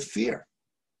shake with fear.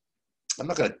 I'm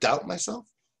not going to doubt myself.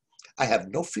 I have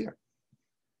no fear.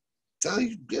 Tell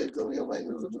you,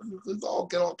 all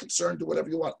get all concerned, do whatever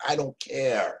you want. I don't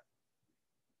care.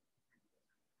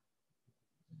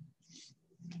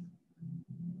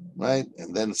 Right?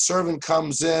 And then the servant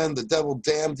comes in, the devil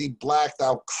damn thee black,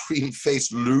 thou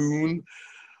cream-faced loon.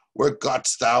 Where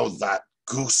gotst thou that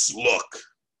goose look?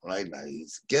 Right? Now,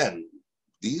 again,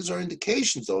 these are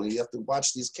indications, though, and you have to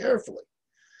watch these carefully.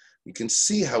 You can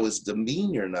see how his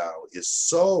demeanor now is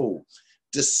so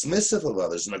dismissive of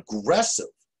others and aggressive.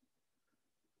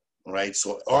 Right?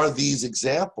 So are these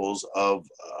examples of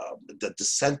the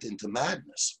descent into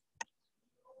madness?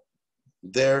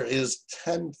 There is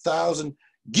 10,000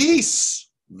 geese,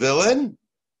 villain.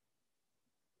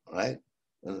 Right?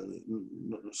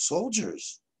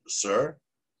 Soldiers, sir.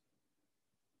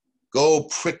 Go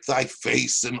prick thy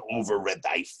face and overread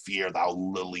thy fear, thou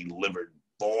lily-livered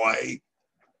boy.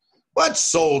 What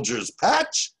soldiers,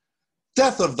 Patch?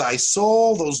 Death of thy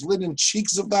soul, those linen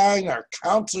cheeks of thine are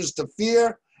counselors to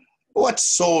fear. What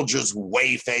soldiers,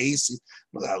 wayface?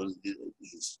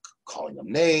 He's calling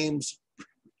them names.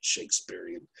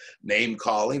 Shakespearean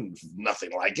name-calling,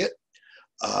 nothing like it.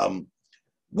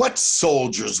 What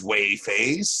soldiers,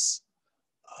 wayface?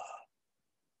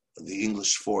 The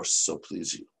English force, so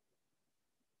please you.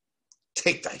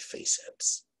 Take thy face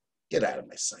hence. Get out of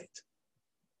my sight.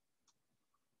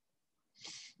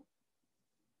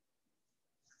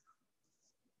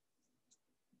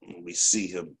 We see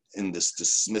him in this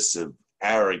dismissive,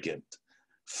 arrogant,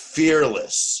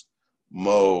 fearless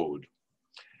mode.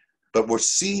 But we're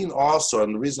seeing also,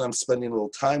 and the reason I'm spending a little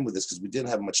time with this, because we didn't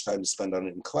have much time to spend on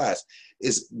it in class,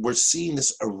 is we're seeing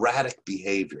this erratic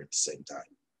behavior at the same time.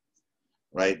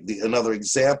 Right? Another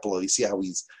example, you see how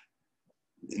he's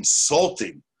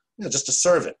insulting, just a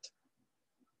servant,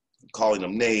 calling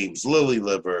them names,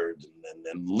 lily-livered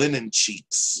and linen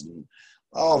cheeks and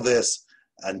all this,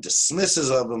 and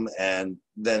dismisses of them. And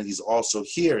then he's also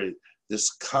here,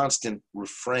 this constant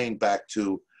refrain back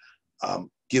to,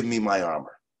 give me my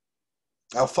armor.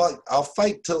 I'll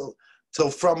fight till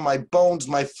from my bones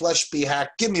my flesh be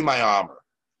hacked. Give me my armor.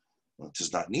 Well, it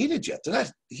is not needed yet. They're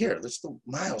not here. They're still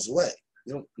miles away.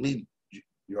 You don't need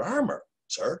your armor,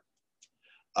 sir.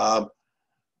 I'll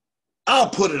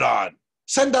put it on.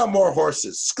 Send out more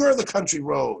horses. Scur the country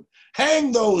road.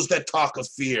 Hang those that talk of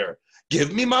fear.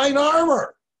 Give me mine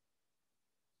armor.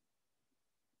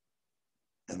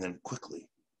 And then quickly,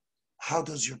 how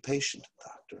does your patient,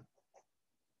 doctor?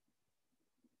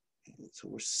 So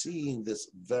we're seeing this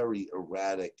very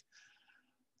erratic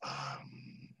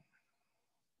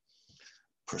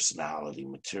personality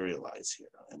materialize here.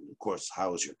 And of course,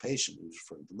 how is your patient? He's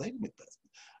referring to Lady Macbeth.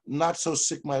 Not so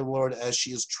sick, my lord, as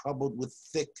she is troubled with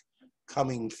thick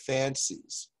coming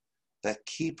fancies that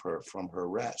keep her from her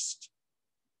rest.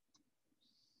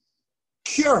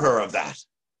 Cure her of that.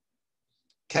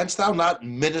 Canst thou not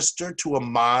minister to a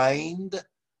mind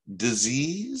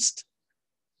diseased?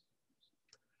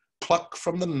 Pluck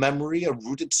from the memory a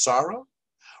rooted sorrow?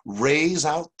 Raise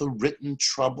out the written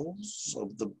troubles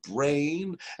of the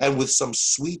brain, and with some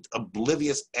sweet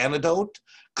oblivious antidote,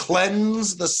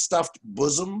 cleanse the stuffed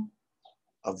bosom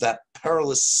of that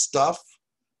perilous stuff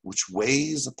which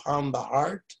weighs upon the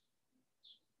heart?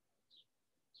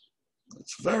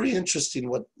 It's very interesting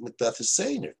what Macbeth is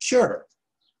saying here. Cure.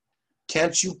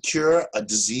 Can't you cure a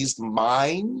diseased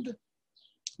mind?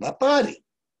 Not body.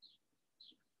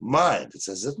 Mind. It's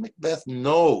as if Macbeth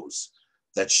knows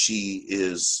that she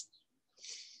is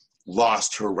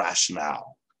lost her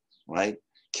rationale, right?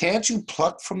 Can't you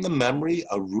pluck from the memory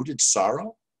a rooted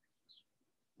sorrow?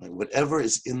 Like whatever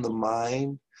is in the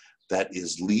mind that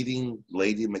is leading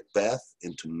Lady Macbeth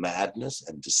into madness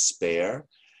and despair,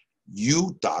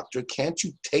 you, doctor, can't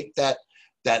you take that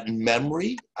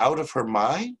memory out of her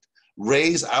mind,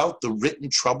 raise out the written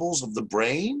troubles of the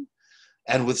brain,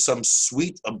 and with some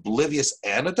sweet oblivious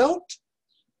antidote?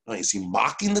 Is he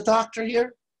mocking the doctor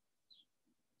here?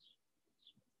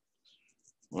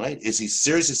 Right? Is he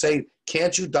seriously saying,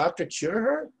 can't you, doctor, cure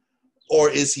her? Or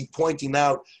is he pointing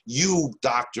out, you,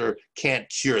 doctor, can't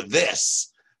cure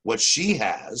this, what she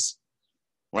has,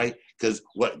 right? Because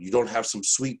what, you don't have some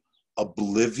sweet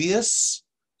oblivious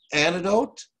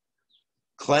antidote?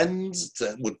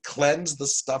 That would cleanse the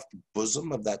stuffed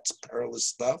bosom of that perilous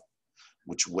stuff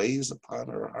which weighs upon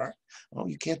her heart? Oh,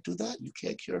 you can't do that? You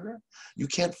can't cure her? You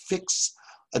can't fix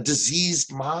a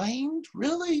diseased mind?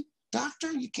 Really,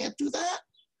 doctor? You can't do that?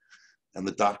 And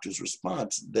the doctor's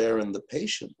response, therein the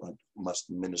patient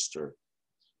must minister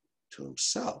to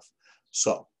himself.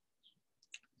 So,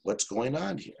 what's going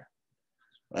on here,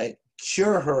 right?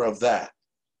 Cure her of that.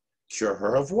 Cure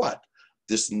her of what?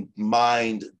 This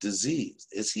mind disease.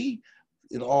 Is he,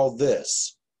 in all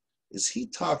this, is he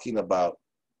talking about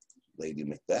Lady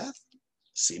Macbeth?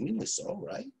 Seemingly so,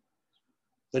 right?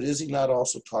 But is he not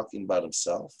also talking about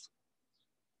himself?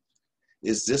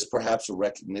 Is this perhaps a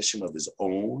recognition of his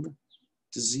own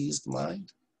diseased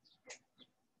mind?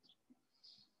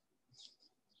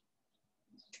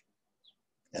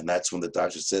 And that's when the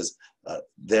doctor says,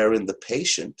 therein the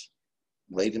patient,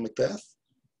 Lady Macbeth,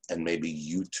 and maybe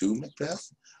you too,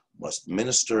 Macbeth, must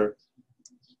minister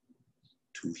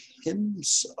to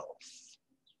himself,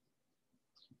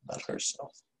 not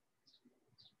herself.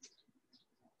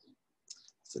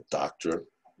 The doctor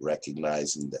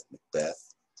recognizing that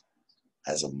Macbeth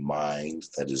has a mind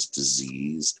that is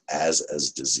diseased,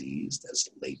 as diseased as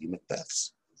Lady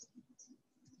Macbeth's,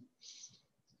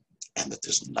 and that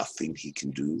there's nothing he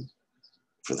can do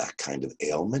for that kind of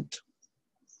ailment.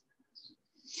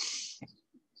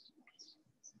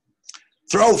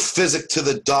 Throw physic to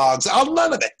the dogs, I'll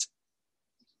none of it.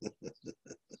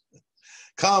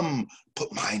 Come,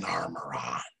 put mine armor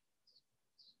on.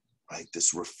 Right,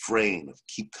 this refrain of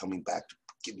keep coming back to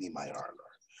give me my armor.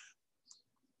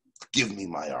 Give me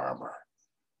my armor.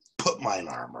 Put mine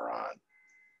armor on.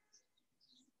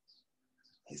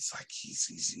 It's like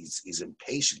he's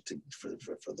impatient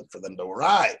for them to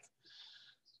arrive.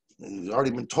 He's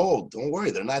already been told, don't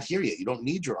worry, they're not here yet. You don't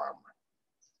need your armor.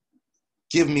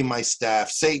 Give me my staff.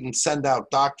 Satan, send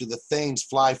out. Doctor, the thanes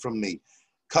fly from me.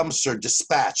 Come, sir,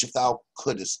 dispatch. If thou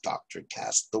couldest, doctor,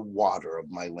 cast the water of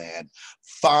my land.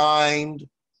 Find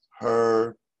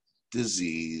her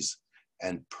disease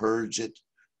and purge it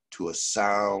to a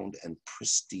sound and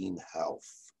pristine health.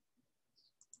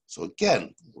 So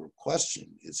again, we're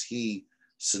questioning, is he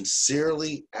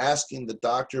sincerely asking the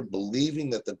doctor, believing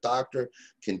that the doctor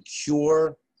can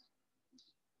cure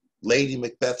Lady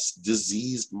Macbeth's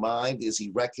diseased mind? Is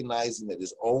he recognizing that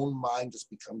his own mind has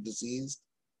become diseased?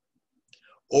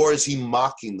 Or is he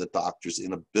mocking the doctor's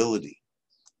inability,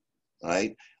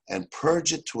 right? And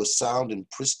purge it to a sound and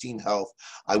pristine health,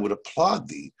 I would applaud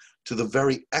thee to the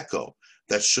very echo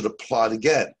that should applaud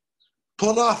again.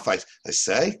 Pull it off, I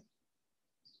say.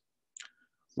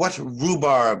 What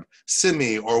rhubarb,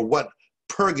 simi, or what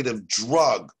purgative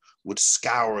drug would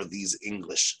scour these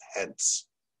English heads?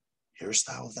 Hearest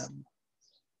thou them?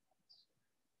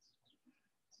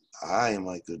 Aye,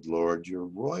 my good lord, your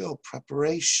royal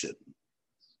preparation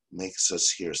makes us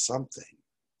hear something.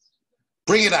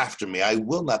 Bring it after me. I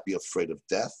will not be afraid of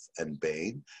death and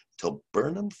bane till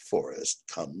Burnham Forest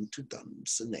come to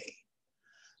Dunsinane.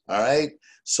 All right,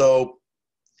 so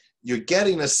you're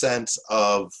getting a sense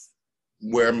of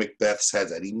where Macbeth's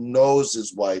head's at. He knows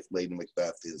his wife, Lady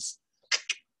Macbeth, is,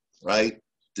 right,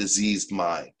 diseased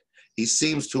mind. He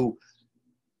seems to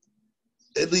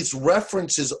at least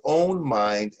reference his own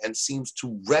mind and seems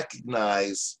to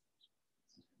recognize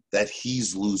that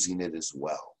he's losing it as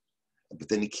well. But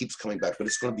then he keeps coming back, but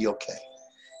it's going to be okay.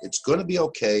 It's going to be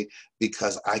okay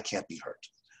because I can't be hurt.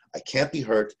 I can't be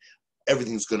hurt.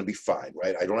 Everything's going to be fine,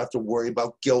 right? I don't have to worry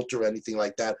about guilt or anything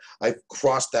like that. I've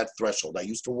crossed that threshold. I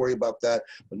used to worry about that,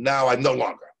 but now I'm no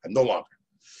longer.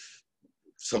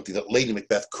 Something that Lady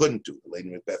Macbeth couldn't do. Lady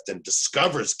Macbeth then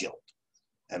discovers guilt,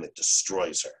 and it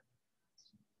destroys her.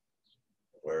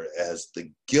 Whereas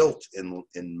the guilt in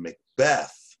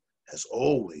Macbeth has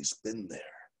always been there,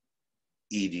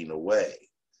 eating away.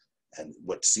 And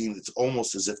what seems, it's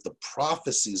almost as if the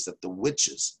prophecies that the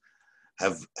witches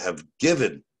have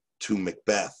given to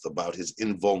Macbeth about his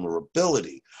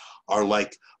invulnerability are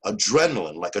like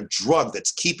adrenaline, like a drug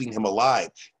that's keeping him alive,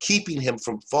 keeping him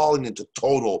from falling into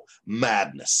total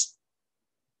madness.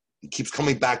 He keeps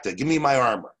coming back to, give me my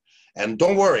armor. And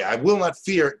don't worry, I will not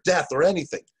fear death or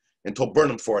anything until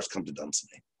Burnham Forest come to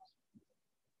Dunsinane.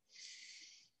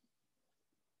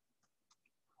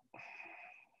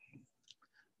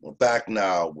 We're back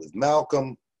now with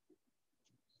Malcolm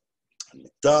and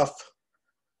Macduff.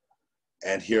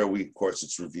 And here of course,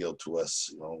 it's revealed to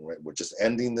us, right, we're just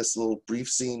ending this little brief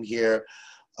scene here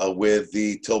with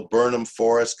till Burnham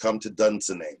Forest come to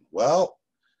Dunsinane. Well,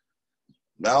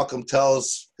 Malcolm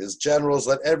tells his generals,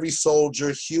 let every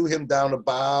soldier hew him down a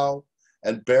bough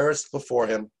and bear it before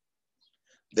him.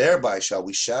 Thereby shall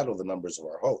we shadow the numbers of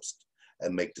our host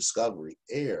and make discovery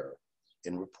err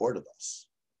in report of us.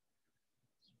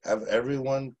 Have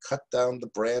everyone cut down the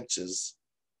branches,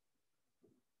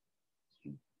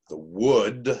 the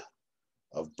wood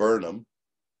of Burnham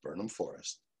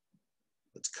Forest.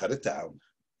 Let's cut it down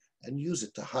and use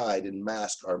it to hide and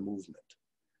mask our movement.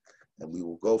 And we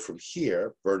will go from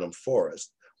here, Burnham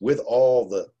Forest, with all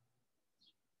the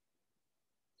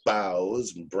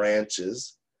boughs and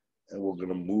branches, and we're going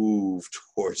to move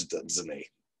towards Dunsinane.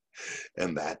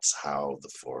 And that's how the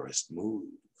forest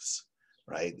moves,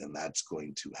 right? And that's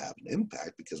going to have an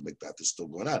impact because Macbeth is still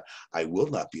going on. I will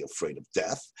not be afraid of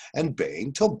death and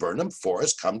baying till Burnham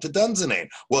Forest come to Dunsinane.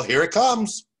 Well, here it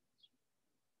comes.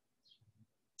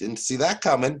 Didn't see that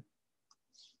coming.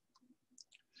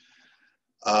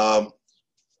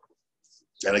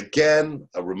 And again,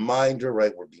 a reminder,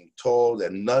 right? We're being told,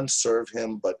 and none serve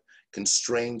him but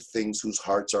constrained things whose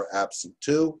hearts are absent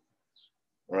too,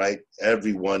 right?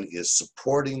 Everyone is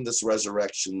supporting this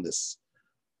resurrection, this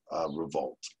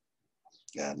revolt.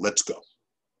 And let's go.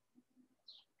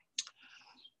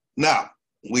 Now,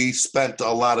 we spent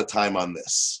a lot of time on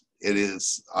this. It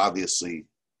is obviously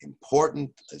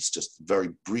important. It's just a very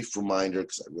brief reminder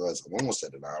because I realize I'm almost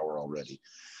at an hour already.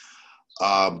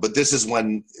 But this is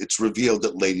when it's revealed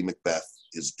that Lady Macbeth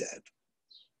is dead,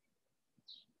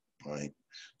 right?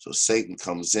 So Satan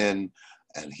comes in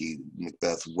and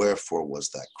Macbeth, wherefore was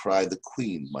that cry? The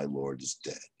queen, my lord, is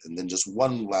dead. And then just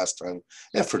one last time,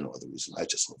 and for no other reason, I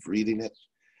just love reading it,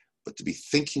 but to be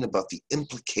thinking about the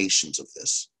implications of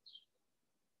this.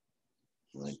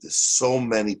 Right? There's so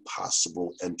many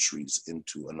possible entries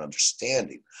into an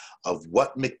understanding of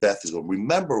what Macbeth is going.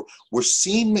 Remember, we're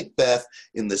seeing Macbeth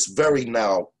in this very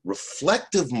now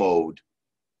reflective mode,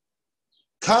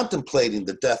 contemplating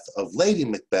the death of Lady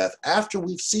Macbeth after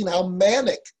we've seen how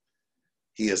manic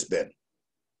he has been.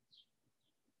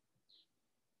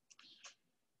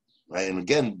 Right? And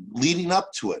again, leading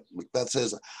up to it, Macbeth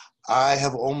says, I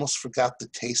have almost forgot the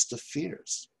taste of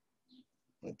fears.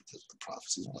 Right? Because the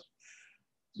prophecies went.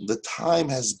 The time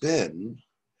has been,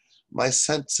 my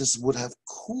senses would have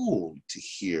cooled to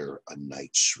hear a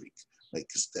night shriek. Right?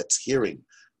 Because that's hearing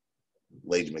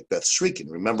Lady Macbeth shrieking.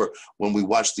 Remember when we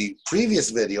watched the previous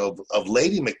video of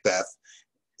Lady Macbeth,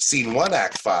 Scene 1,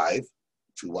 Act 5,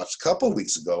 which we watched a couple of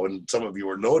weeks ago, and some of you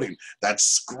were noting that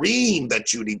scream that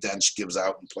Judi Dench gives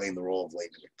out in playing the role of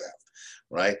Lady Macbeth,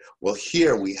 right? Well,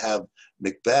 here we have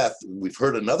Macbeth, we've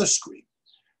heard another scream.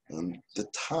 And the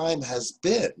time has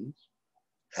been,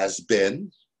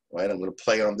 right? I'm going to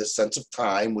play on this sense of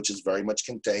time, which is very much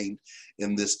contained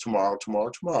in this tomorrow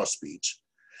speech.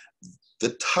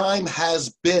 The time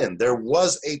has been, there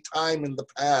was a time in the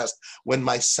past when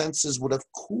my senses would have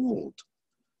cooled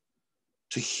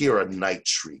to hear a night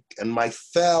shriek, and my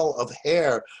fell of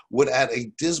hair would at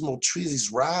a dismal trees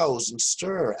rouse and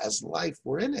stir as life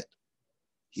were in it.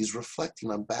 He's reflecting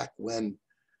on back when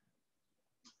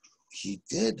he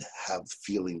did have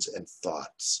feelings and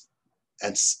thoughts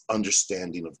and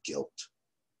understanding of guilt.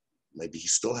 Maybe he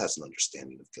still has an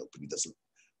understanding of guilt, but he doesn't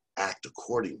act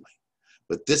accordingly.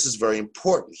 But this is very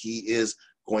important. He is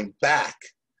going back.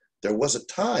 There was a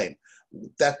time,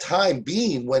 that time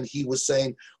being when he was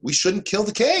saying, we shouldn't kill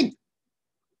the king.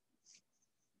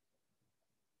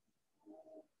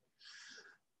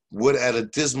 Would at a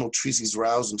dismal trees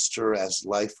rouse and stir as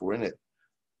life were in it.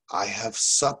 I have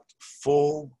supped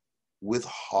full with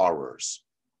horrors,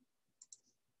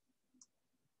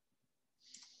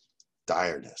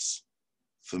 direness,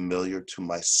 familiar to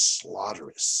my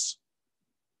slaughterous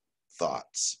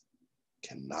thoughts,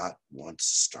 cannot once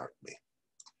start me.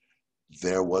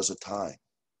 There was a time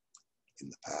in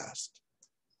the past,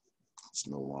 it's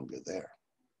no longer there.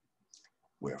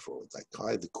 Wherefore, with thy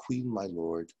cry, the queen, my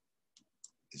lord,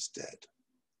 is dead.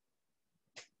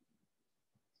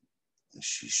 And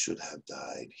she should have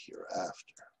died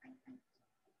hereafter.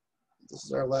 This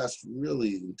is our last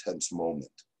really intense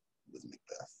moment with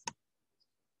Macbeth,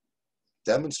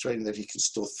 demonstrating that he can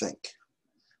still think.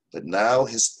 But now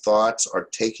his thoughts are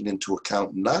taken into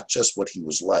account, not just what he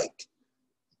was like,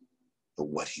 but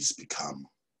what he's become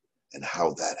and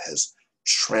how that has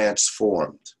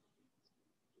transformed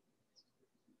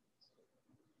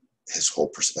his whole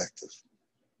perspective.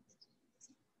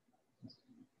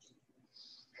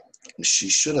 And she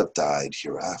should have died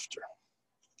hereafter.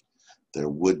 There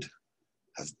would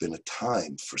have been a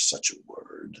time for such a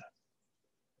word.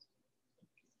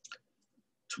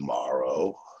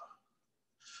 Tomorrow,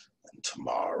 and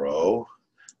tomorrow,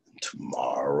 and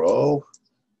tomorrow,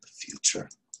 the future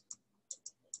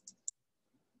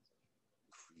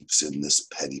creeps in this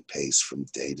petty pace from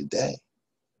day to day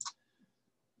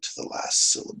to the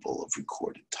last syllable of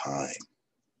recorded time.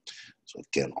 So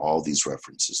again, all these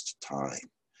references to time,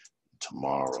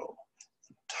 tomorrow,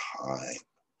 time,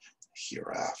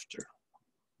 hereafter.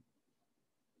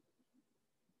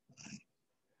 Right?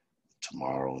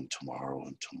 Tomorrow and tomorrow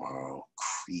and tomorrow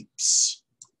creeps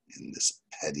in this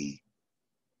petty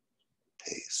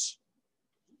pace.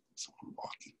 Someone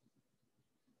walking.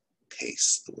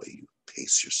 Pace, the way you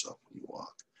pace yourself when you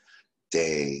walk.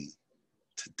 Day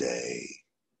to day,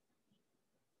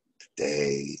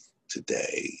 day to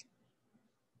day,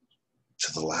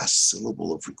 to the last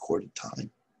syllable of recorded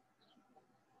time.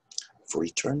 For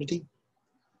eternity,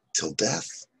 till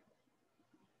death.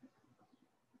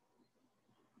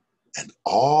 And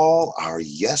all our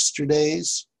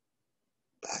yesterdays,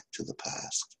 back to the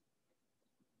past,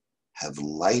 have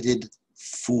lighted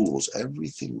fools.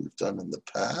 Everything we've done in the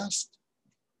past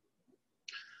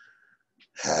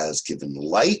has given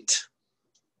light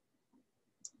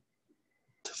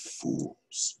to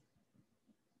fools.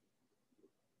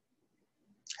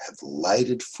 Have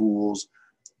lighted fools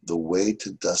the way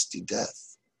to dusty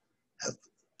death, have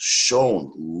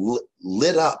shown,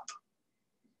 lit up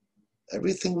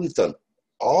everything we've done.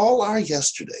 All our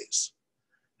yesterdays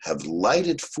have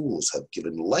lighted fools, have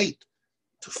given light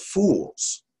to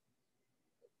fools,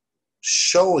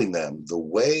 showing them the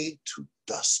way to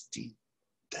dusty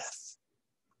death.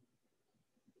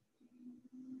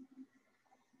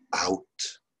 Out,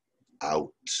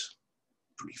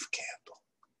 brief candle.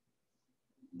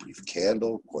 Brief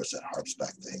candle, of course, that harps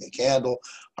back to hang a candle,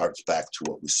 harps back to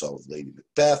what we saw with Lady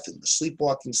Macbeth in the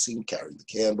sleepwalking scene, carrying the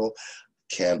candle.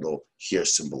 Candle here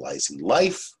symbolizing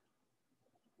life.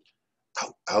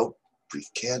 Out, brief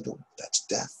candle, that's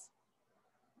death.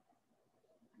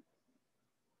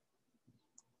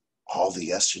 All the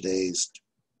yesterdays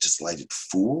just lighted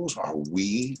fools. Are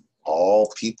we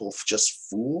all people just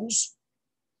fools?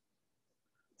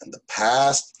 And the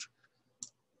past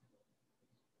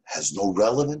has no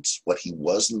relevance. What he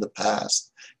was in the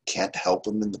past can't help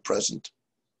him in the present.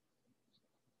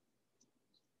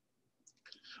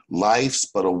 Life's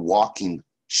but a walking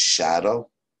shadow.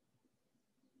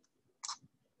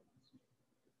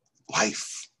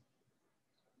 Life,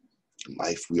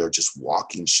 we are just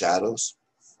walking shadows.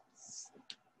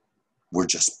 We're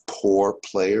just poor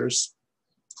players.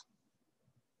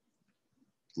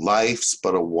 Life's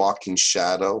but a walking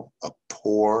shadow, a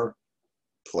poor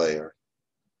player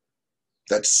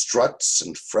that struts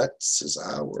and frets his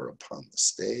hour upon the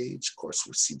stage. Of course,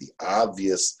 we see the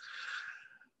obvious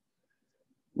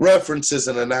references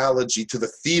and analogy to the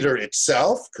theater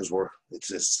itself, because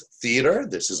it's a theater,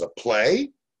 this is a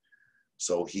play.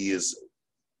 So he is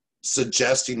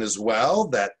suggesting as well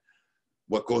that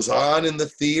what goes on in the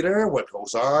theater, what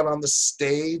goes on the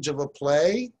stage of a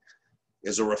play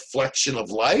is a reflection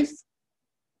of life,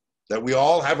 that we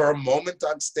all have our moment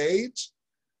on stage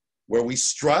where we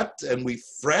strut and we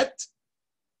fret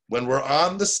when we're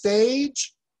on the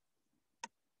stage,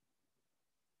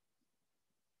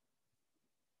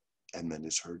 and then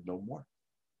is heard no more.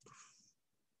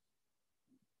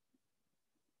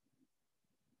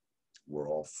 We're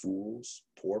all fools,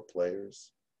 poor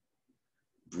players,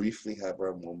 briefly have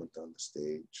our moment on the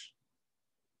stage.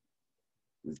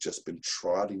 We've just been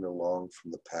trotting along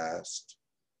from the past.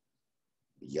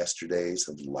 Yesterdays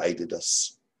have lighted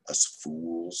us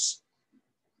fools,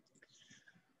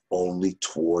 only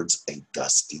towards a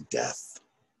dusty death.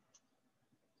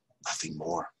 A nothing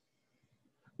more.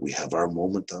 We have our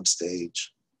moment on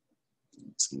stage.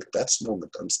 It's Macbeth's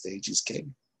moment on stage. He's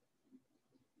king.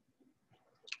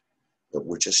 But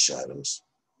we're just shadows,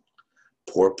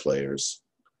 poor players,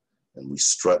 and we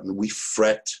strut and we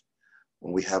fret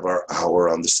when we have our hour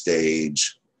on the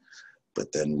stage,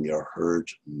 but then we are heard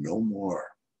no more.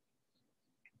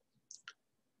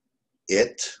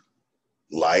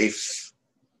 Life,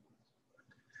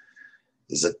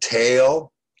 is a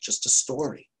tale, just a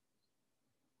story.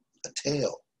 A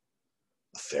tale,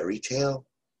 a fairy tale,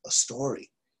 a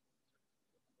story.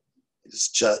 It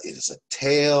is a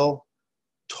tale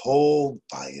told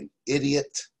by an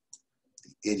idiot.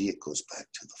 The idiot goes back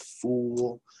to the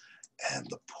fool and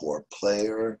the poor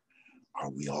player. Are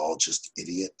we all just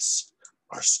idiots?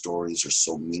 Our stories are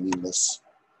so meaningless.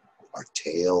 Our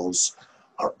tales,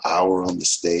 our hour on the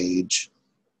stage.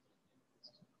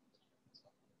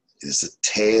 It is a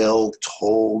tale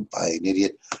told by an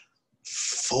idiot,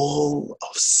 full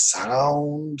of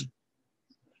sound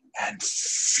and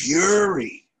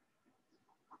fury.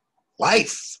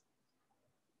 Life.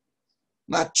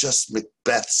 Not just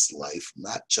Macbeth's life,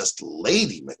 not just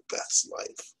Lady Macbeth's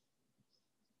life.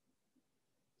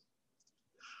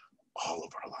 All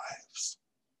of our lives,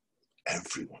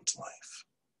 everyone's life,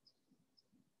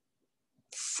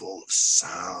 full of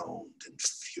sound and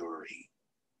fury.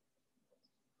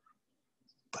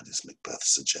 But as Macbeth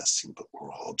suggesting, but we're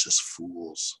all just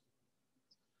fools.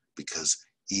 Because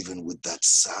even with that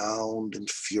sound and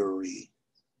fury,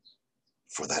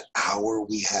 for that hour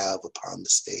we have upon the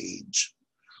stage,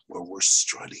 where we're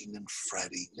strutting and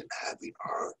fretting and having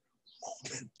our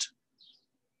moment,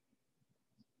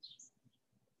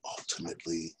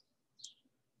 ultimately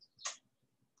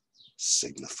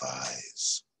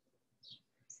signifies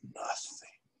nothing.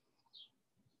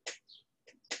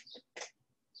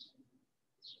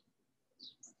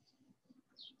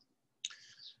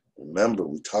 Remember,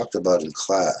 we talked about in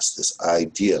class this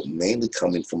idea, mainly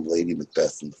coming from Lady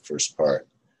Macbeth in the first part,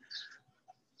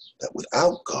 that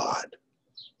without God,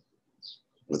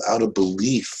 without a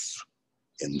belief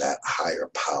in that higher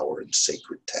power in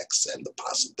sacred texts and the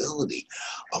possibility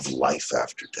of life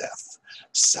after death,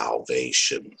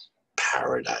 salvation,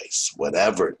 paradise,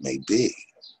 whatever it may be,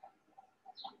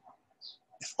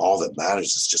 if all that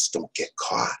matters is just don't get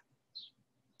caught,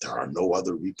 there are no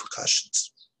other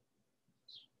repercussions.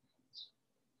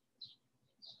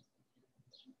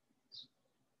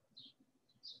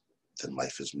 Then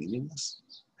life is meaningless,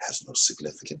 has no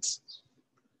significance,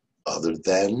 other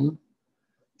than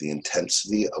the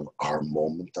intensity of our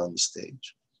moment on the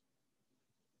stage.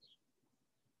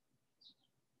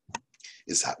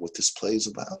 Is that what this play is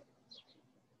about?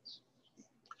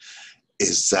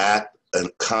 Is that a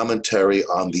commentary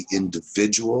on the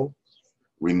individual?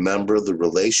 Remember the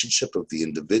relationship of the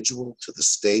individual to the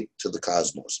state, to the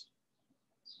cosmos.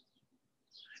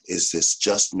 Is this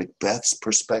just Macbeth's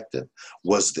perspective?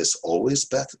 Was this always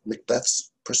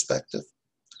Macbeth's perspective?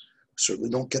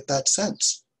 Certainly don't get that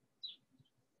sense.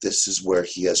 This is where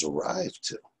he has arrived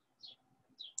to.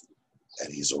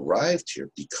 And he's arrived here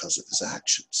because of his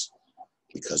actions,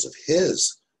 because of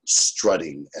his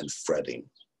strutting and fretting,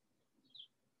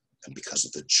 and because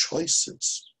of the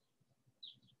choices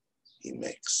he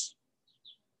makes.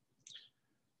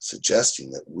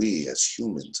 Suggesting that we as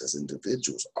humans, as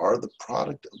individuals, are the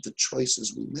product of the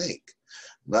choices we make,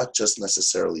 not just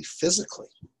necessarily physically,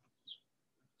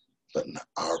 but in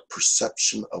our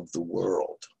perception of the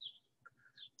world.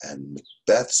 And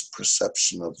Macbeth's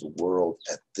perception of the world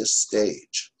at this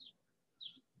stage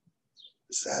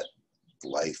is that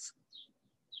life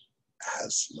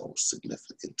has no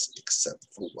significance except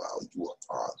for while you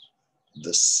are on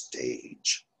the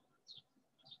stage.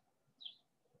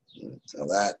 Now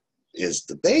that is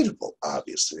debatable,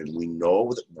 obviously, and we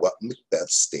know that what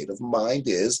Macbeth's state of mind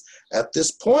is at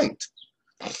this point.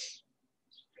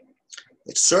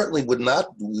 It certainly would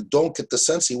not, we don't get the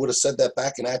sense he would have said that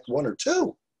back in Act 1 or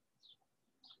 2,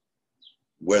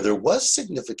 where there was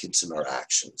significance in our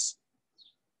actions.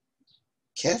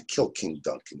 Can't kill King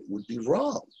Duncan, it would be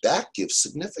wrong. That gives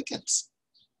significance.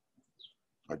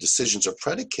 Our decisions are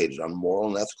predicated on moral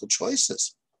and ethical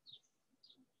choices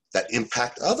that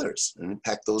impact others and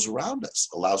impact those around us,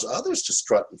 allows others to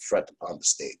strut and fret upon the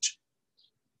stage.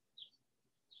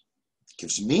 It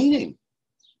gives meaning.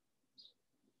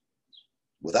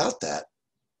 Without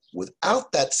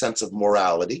that sense of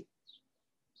morality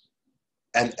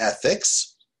and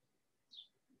ethics,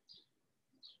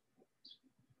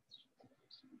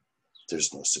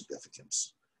 there's no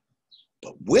significance.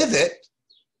 But with it,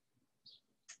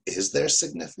 is there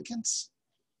significance?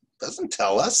 Doesn't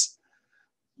tell us.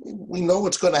 We know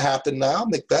what's going to happen now.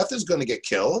 Macbeth is going to get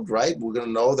killed, right? We're going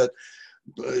to know that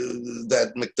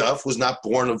that Macduff was not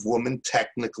born of woman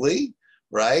technically,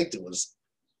 right? It was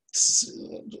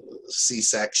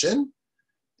C-section,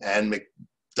 and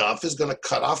Macduff is going to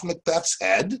cut off Macbeth's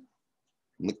head.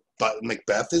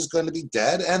 Macbeth is going to be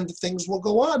dead, and things will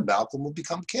go on. Malcolm will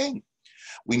become king.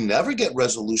 We never get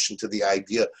resolution to the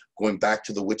idea, going back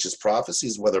to the witches'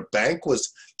 prophecies, whether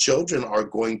Banquo's children are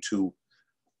going to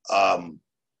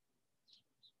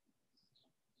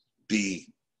be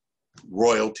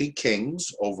royalty,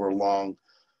 kings, over a long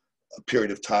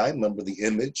period of time. Remember the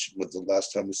image with the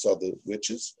last time we saw the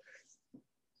witches?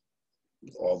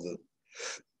 All the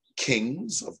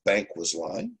kings of Banquo's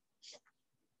line.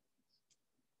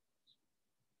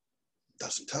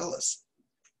 Doesn't tell us.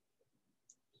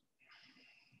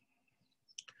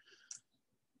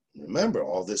 Remember,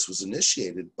 all this was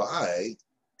initiated by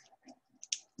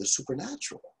the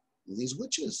supernatural, these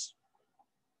witches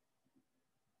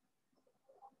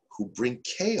who bring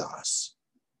chaos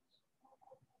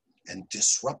and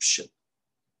disruption.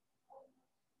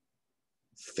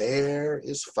 Fair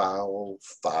is foul,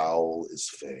 foul is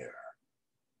fair.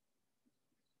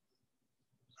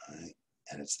 Right?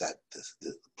 And it's that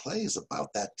the play is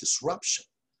about that disruption.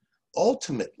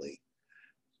 Ultimately,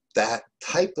 that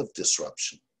type of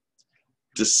disruption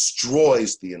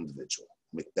destroys the individual.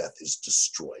 Macbeth is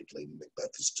destroyed. Lady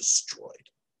Macbeth is destroyed.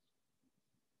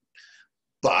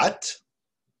 But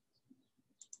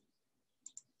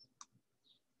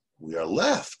we are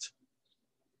left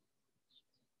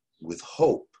with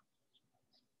hope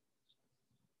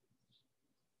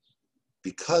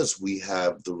because we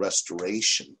have the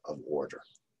restoration of order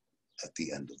at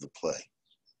the end of the play.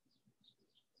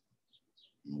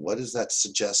 What is that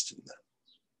suggesting then?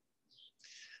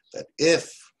 That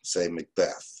if, say,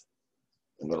 Macbeth,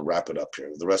 I'm going to wrap it up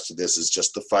here. The rest of this is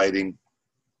just the fighting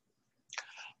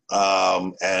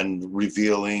and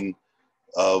revealing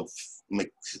of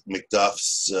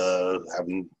Macduff's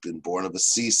having been born of a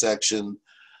C-section.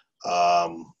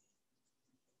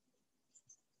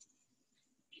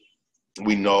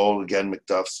 We know, again,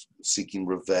 Macduff's seeking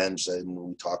revenge, and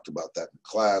we talked about that in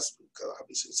class, because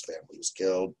obviously his family was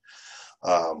killed.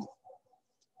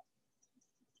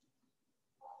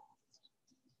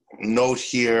 Note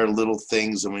here, little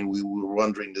things. I mean, we were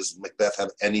wondering, does Macbeth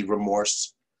have any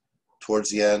remorse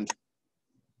towards the end?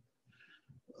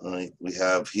 We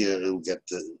have here, we'll get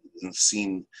in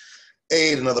scene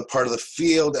 8, another part of the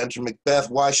field. Enter Macbeth.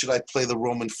 Why should I play the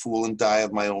Roman fool and die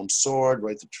of my own sword?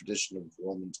 Right, the tradition of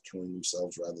Romans killing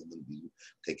themselves rather than being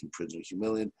taken prisoner,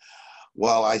 humiliated.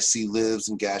 While I see lives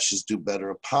and gashes do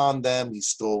better upon them, he's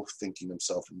still thinking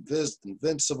himself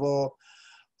invincible.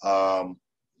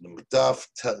 Macduff,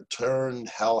 turn,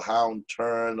 hellhound,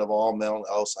 turn, of all men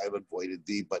else I have avoided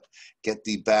thee, but get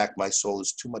thee back. My soul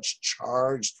is too much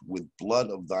charged with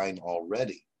blood of thine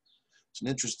already. It's an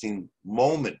interesting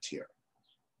moment here.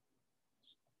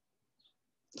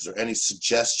 Is there any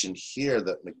suggestion here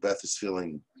that Macbeth is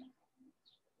feeling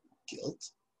guilt?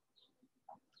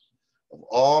 Of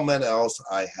all men else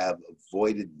I have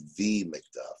avoided thee,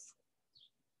 Macduff,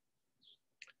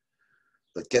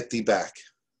 but get thee back.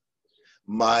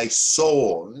 My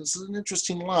soul. This is an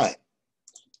interesting line.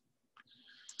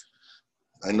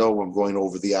 I know I'm going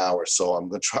over the hour, so I'm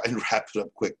going to try and wrap it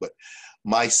up quick, but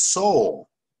my soul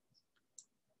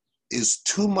is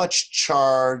too much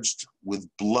charged with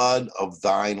blood of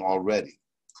thine already.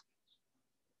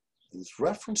 It's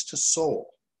reference to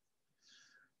soul.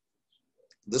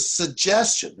 The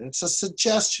suggestion, it's a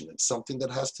suggestion, it's something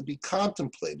that has to be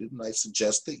contemplated, and I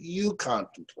suggest that you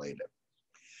contemplate it.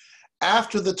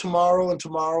 After the tomorrow and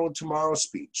tomorrow and tomorrow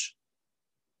speech,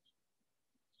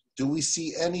 do we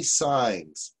see any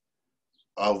signs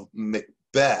of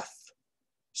Macbeth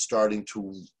starting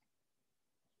to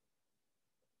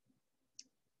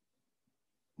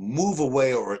move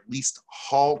away, or at least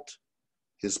halt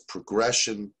his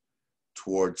progression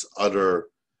towards utter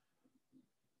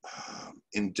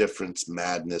indifference,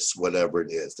 madness, whatever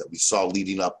it is that we saw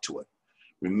leading up to it?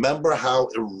 Remember how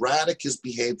erratic his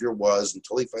behavior was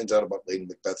until he finds out about Lady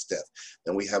Macbeth's death.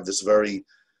 Then we have this very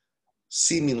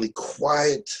seemingly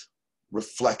quiet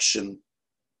reflection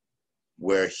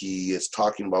where he is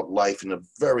talking about life in a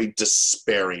very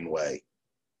despairing way.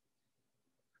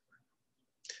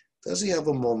 Does he have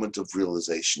a moment of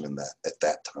realization in that at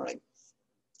that time?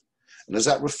 And is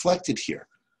that reflected here?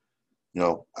 You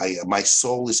know, my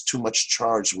soul is too much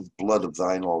charged with blood of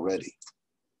thine already.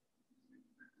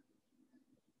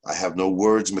 I have no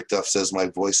words, Macduff says, my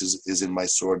voice is in my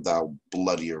sword, thou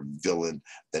bloodier villain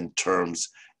than terms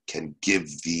can give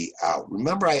thee out.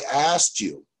 Remember, I asked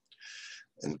you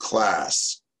in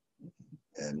class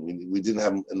and we didn't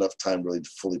have enough time really to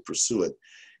fully pursue it.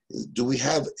 Do we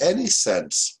have any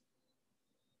sense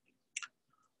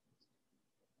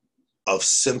of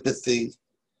sympathy,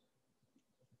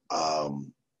 or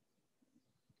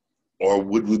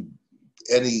would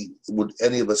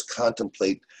any of us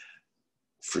contemplate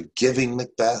forgiving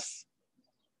Macbeth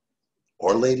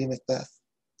or Lady Macbeth?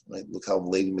 Right? Look how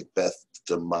Lady Macbeth,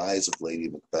 the demise of Lady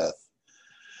Macbeth,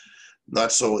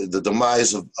 not so the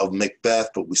demise of Macbeth,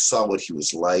 but we saw what he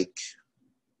was like.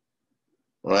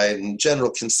 Right? And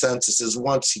general consensus is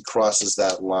once he crosses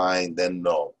that line, then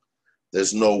no,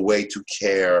 there's no way to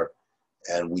care,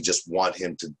 and we just want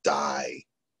him to die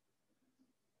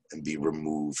and be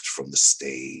removed from the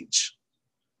stage.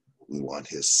 We want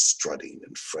his strutting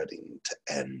and fretting to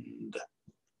end.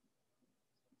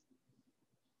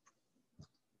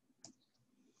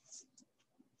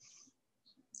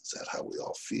 Is that how we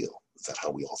all feel? Is that how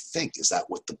we all think? Is that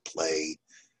what the play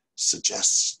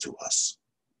suggests to us?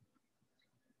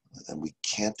 And we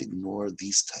can't ignore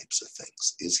these types of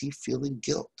things. Is he feeling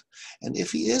guilt? And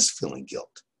if he is feeling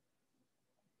guilt,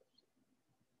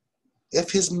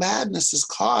 if his madness is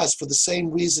caused for the same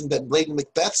reason that Lady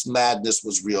Macbeth's madness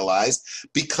was realized,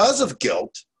 because of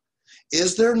guilt,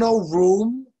 is there no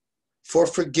room for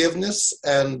forgiveness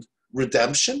and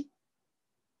redemption?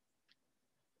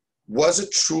 Was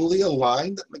it truly a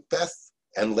line that Macbeth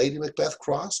and Lady Macbeth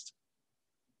crossed?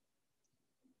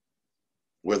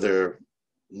 Were there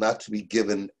not to be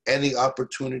given any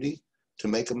opportunity to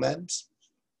make amends?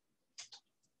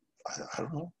 I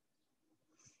don't know.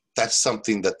 That's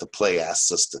something that the play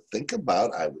asks us to think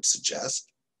about, I would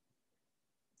suggest.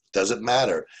 Does it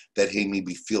matter that he may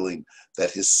be feeling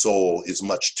that his soul is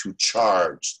much too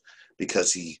charged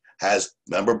because he has,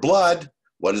 remember, blood?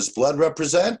 What does blood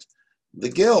represent? The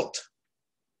guilt.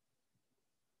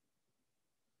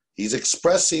 He's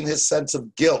expressing his sense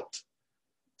of guilt.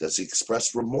 Does he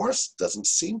express remorse? Doesn't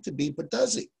seem to be, but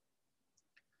does he?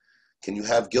 Can you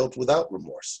have guilt without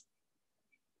remorse?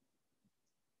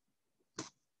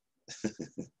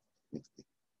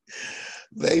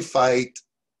 They fight.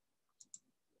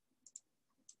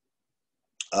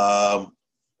 And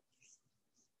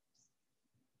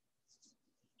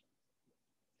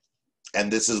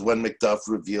this is when Macduff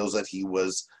reveals that he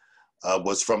was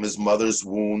from his mother's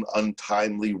womb,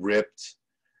 untimely ripped.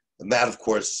 And that, of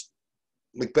course,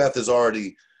 Macbeth has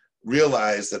already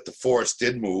realized that the force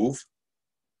did move.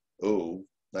 Oh,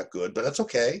 not good, but that's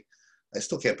okay. I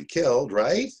still can't be killed,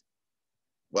 right?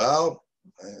 Well,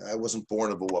 I wasn't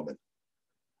born of a woman.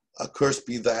 Accursed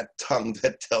be that tongue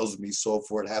that tells me so,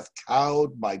 for it hath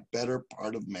cowed my better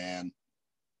part of man.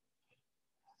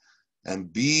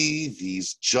 And be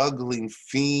these juggling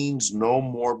fiends no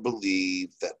more believe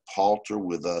that palter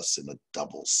with us in a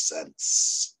double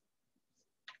sense.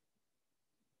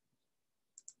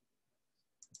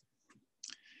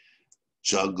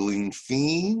 Juggling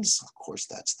fiends, of course,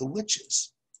 that's the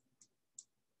witches.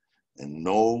 And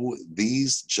no,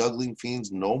 these juggling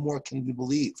fiends no more can be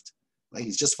believed. Right?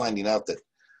 He's just finding out that,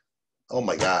 oh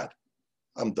my God,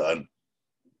 I'm done.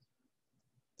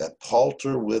 That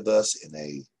palter with us in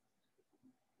a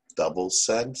double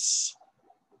sense,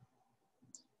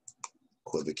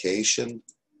 equivocation.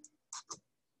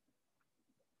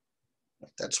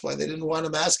 That's why they didn't want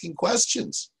him asking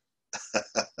questions.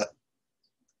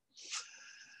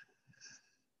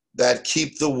 That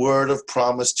keep the word of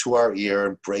promise to our ear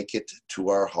and break it to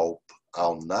our hope.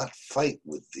 I'll not fight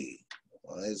with thee.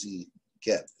 Why is he,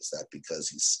 again, is that because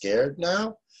he's scared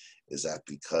now? Is that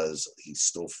because he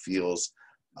still feels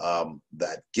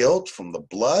that guilt from the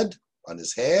blood on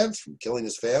his hands from killing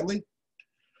his family?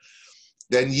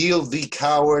 Then yield thee,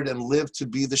 coward, and live to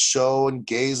be the show and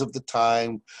gaze of the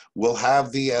time. We'll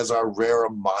have thee as our rare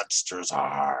monsters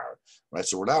are. Right.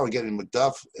 So we're getting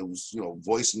Macduff. It was,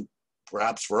 voicing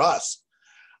perhaps for us.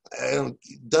 And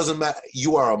it doesn't matter.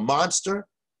 You are a monster,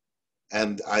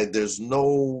 and there's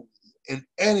no, in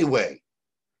any way,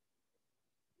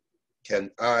 can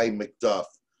I, Macduff,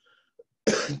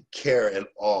 care at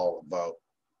all about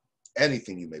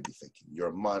anything you may be thinking. You're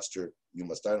a monster. You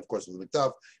must die. And of course, with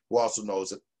Macduff, who also knows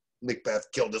that Macbeth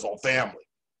killed his whole family.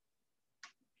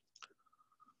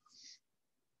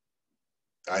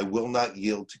 I will not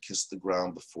yield to kiss the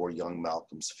ground before young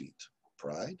Malcolm's feet.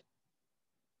 Pride?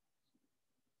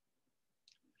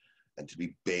 And to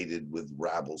be baited with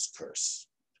rabble's curse,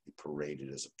 to be paraded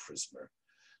as a prisoner.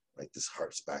 Right? This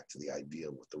harks back to the idea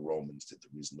of what the Romans did. The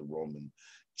reason the Roman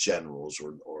generals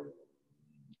or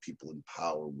people in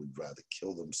power would rather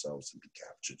kill themselves than be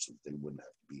captured so that they wouldn't have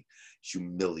to be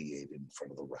humiliated in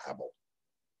front of the rabble.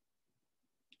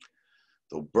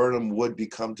 Though Burnham would be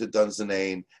come to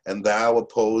Dunsinane, and thou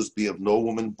opposed be of no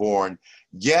woman born,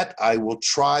 yet I will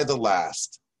try the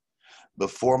last.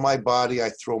 Before my body I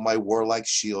throw my warlike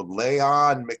shield. Lay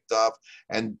on, Macduff,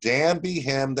 and damn be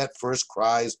him that first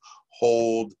cries,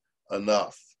 hold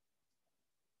enough.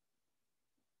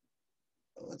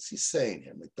 What's he saying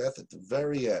here? Macbeth at the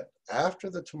very end, after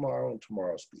the tomorrow and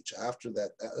tomorrow speech, after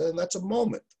that, and that's a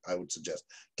moment, I would suggest.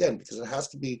 Again, because it has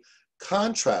to be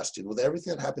contrasted with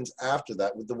everything that happens after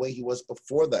that, with the way he was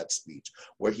before that speech,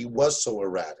 where he was so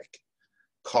erratic,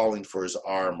 calling for his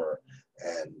armor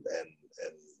and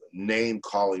name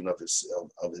calling of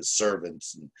his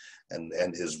servants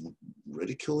and his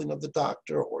ridiculing of the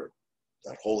doctor, or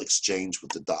that whole exchange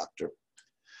with the doctor.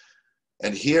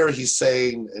 And here he's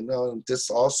saying, this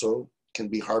also can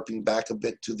be harping back a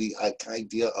bit to the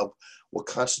idea of what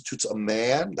constitutes a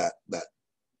man, that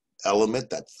element,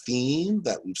 that theme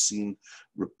that we've seen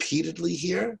repeatedly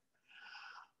here.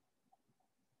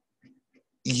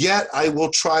 Yet I will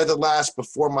try the last.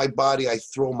 Before my body I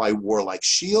throw my warlike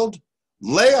shield.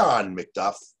 Lay on,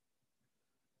 Macduff,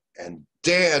 and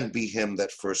damned be him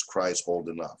that first cries hold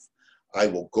enough. I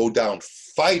will go down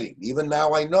fighting. Even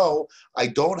now I know I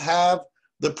don't have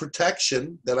the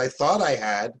protection that I thought I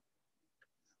had.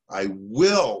 I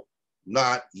will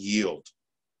not yield.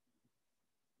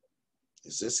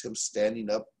 Is this him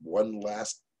standing up one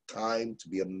last time to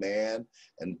be a man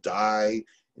and die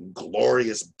in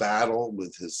glorious battle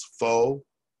with his foe?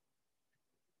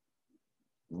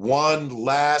 One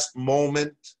last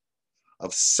moment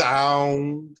of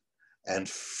sound and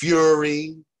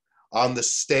fury on the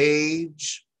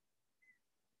stage,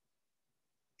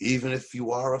 even if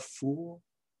you are a fool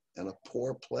and a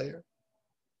poor player?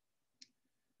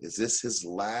 Is this his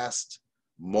last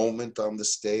moment on the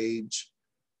stage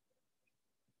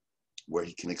where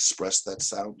he can express that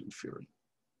sound and fury?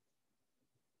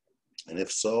 And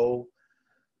if so,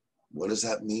 what does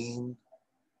that mean?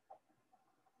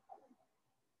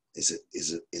 Is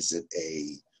it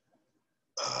a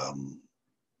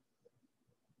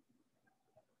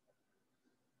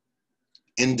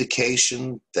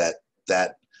indication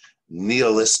that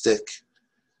nihilistic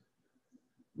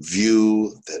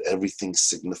view that everything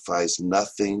signifies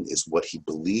nothing is what he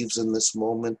believes in this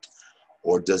moment?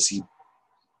 Or does he,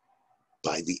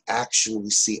 by the action we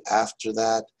see after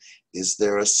that, is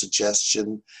there a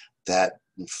suggestion that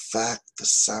in fact the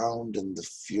sound and the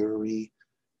fury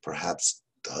perhaps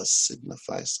does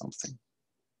signify something?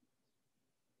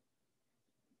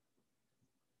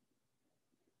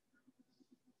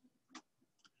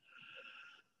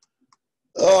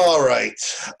 All right.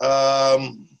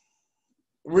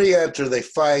 Re-enter, they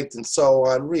fight and so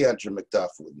on. Re-enter Macduff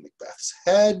with Macbeth's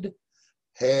head.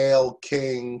 Hail,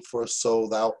 King, for so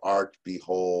thou art,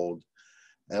 behold.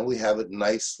 And we have it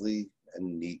nicely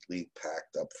and neatly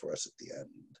packed up for us at the end.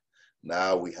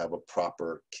 Now we have a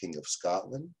proper King of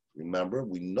Scotland. Remember,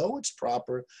 we know it's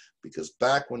proper because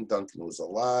back when Duncan was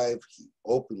alive, he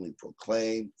openly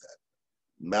proclaimed that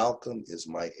Malcolm is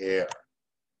my heir.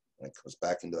 And it comes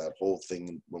back into that whole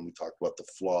thing when we talked about the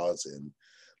flaws in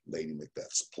Lady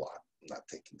Macbeth's plot, not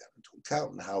taking that into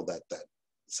account, and how that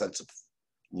sense of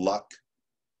luck,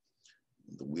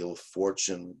 the Wheel of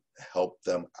Fortune, helped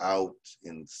them out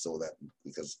in so that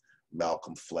because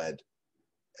Malcolm fled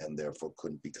and therefore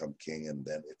couldn't become king, and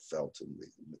then it fell to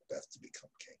Macbeth to become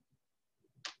king.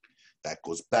 That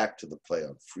goes back to the play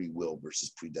on free will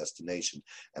versus predestination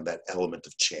and that element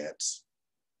of chance,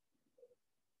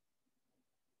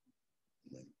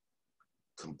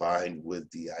 combined with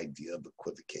the idea of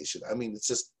equivocation. I mean, it's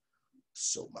just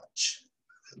so much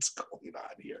that's going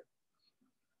on here.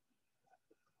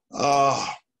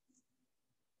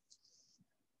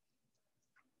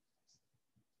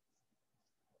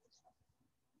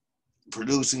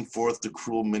 Producing forth the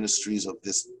cruel ministries of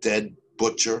this dead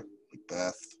butcher,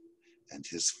 Macbeth, and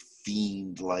his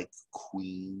fiend-like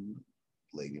queen,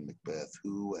 Lady Macbeth,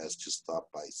 who, as just thought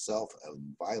by self,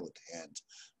 having violent hands,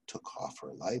 took off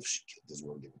her life. She killed, this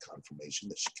word giving confirmation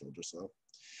that she killed herself.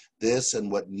 This and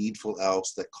what needful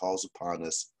else that calls upon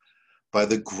us by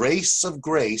the grace of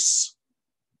grace.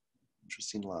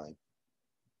 Interesting line.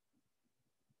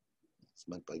 It's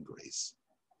meant by grace.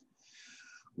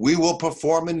 We will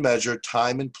perform in measure,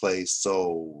 time and place,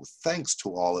 so thanks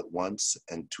to all at once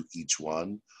and to each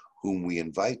one whom we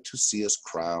invite to see us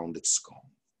crowned at Scone.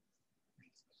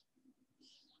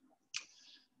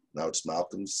 Now it's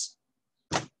Malcolm's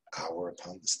hour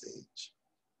upon the stage.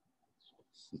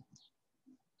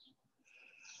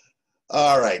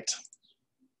 All right.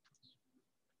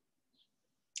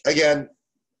 Again,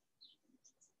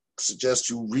 suggest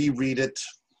you reread it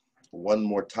one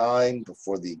more time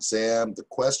before the exam. The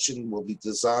question will be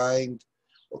designed,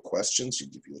 or questions, you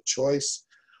give you a choice,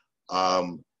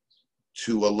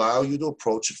 to allow you to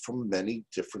approach it from many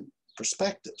different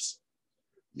perspectives.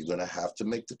 You're going to have to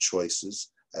make the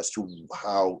choices as to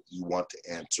how you want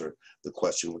to answer the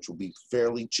question, which will be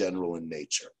fairly general in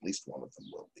nature. At least one of them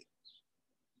will be.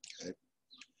 Okay?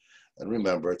 And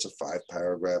remember, it's a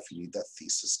 5-paragraph. You need that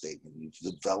thesis statement. You need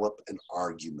to develop an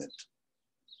argument.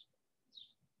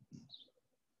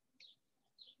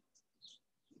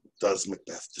 Does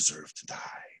Macbeth deserve to die?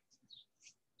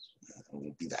 It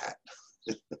won't be that.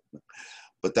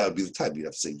 But that would be the time you'd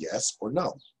have to say yes or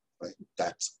no. Right?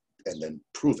 And then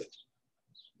prove it.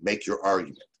 Make your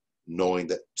argument, knowing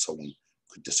that someone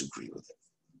could disagree with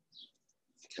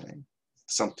it. Okay?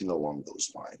 Something along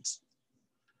those lines.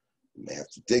 You may have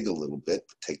to dig a little bit,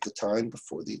 but take the time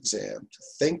before the exam to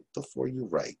think before you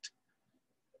write.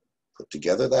 Put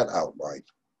together that outline,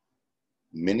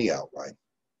 mini outline.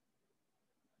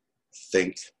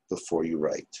 Think before you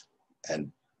write,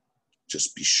 and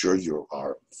just be sure you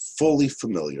are fully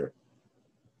familiar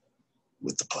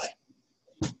with the play.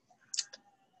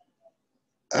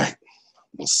 All right,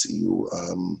 we'll see you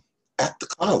at the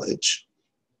college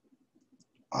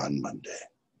on Monday.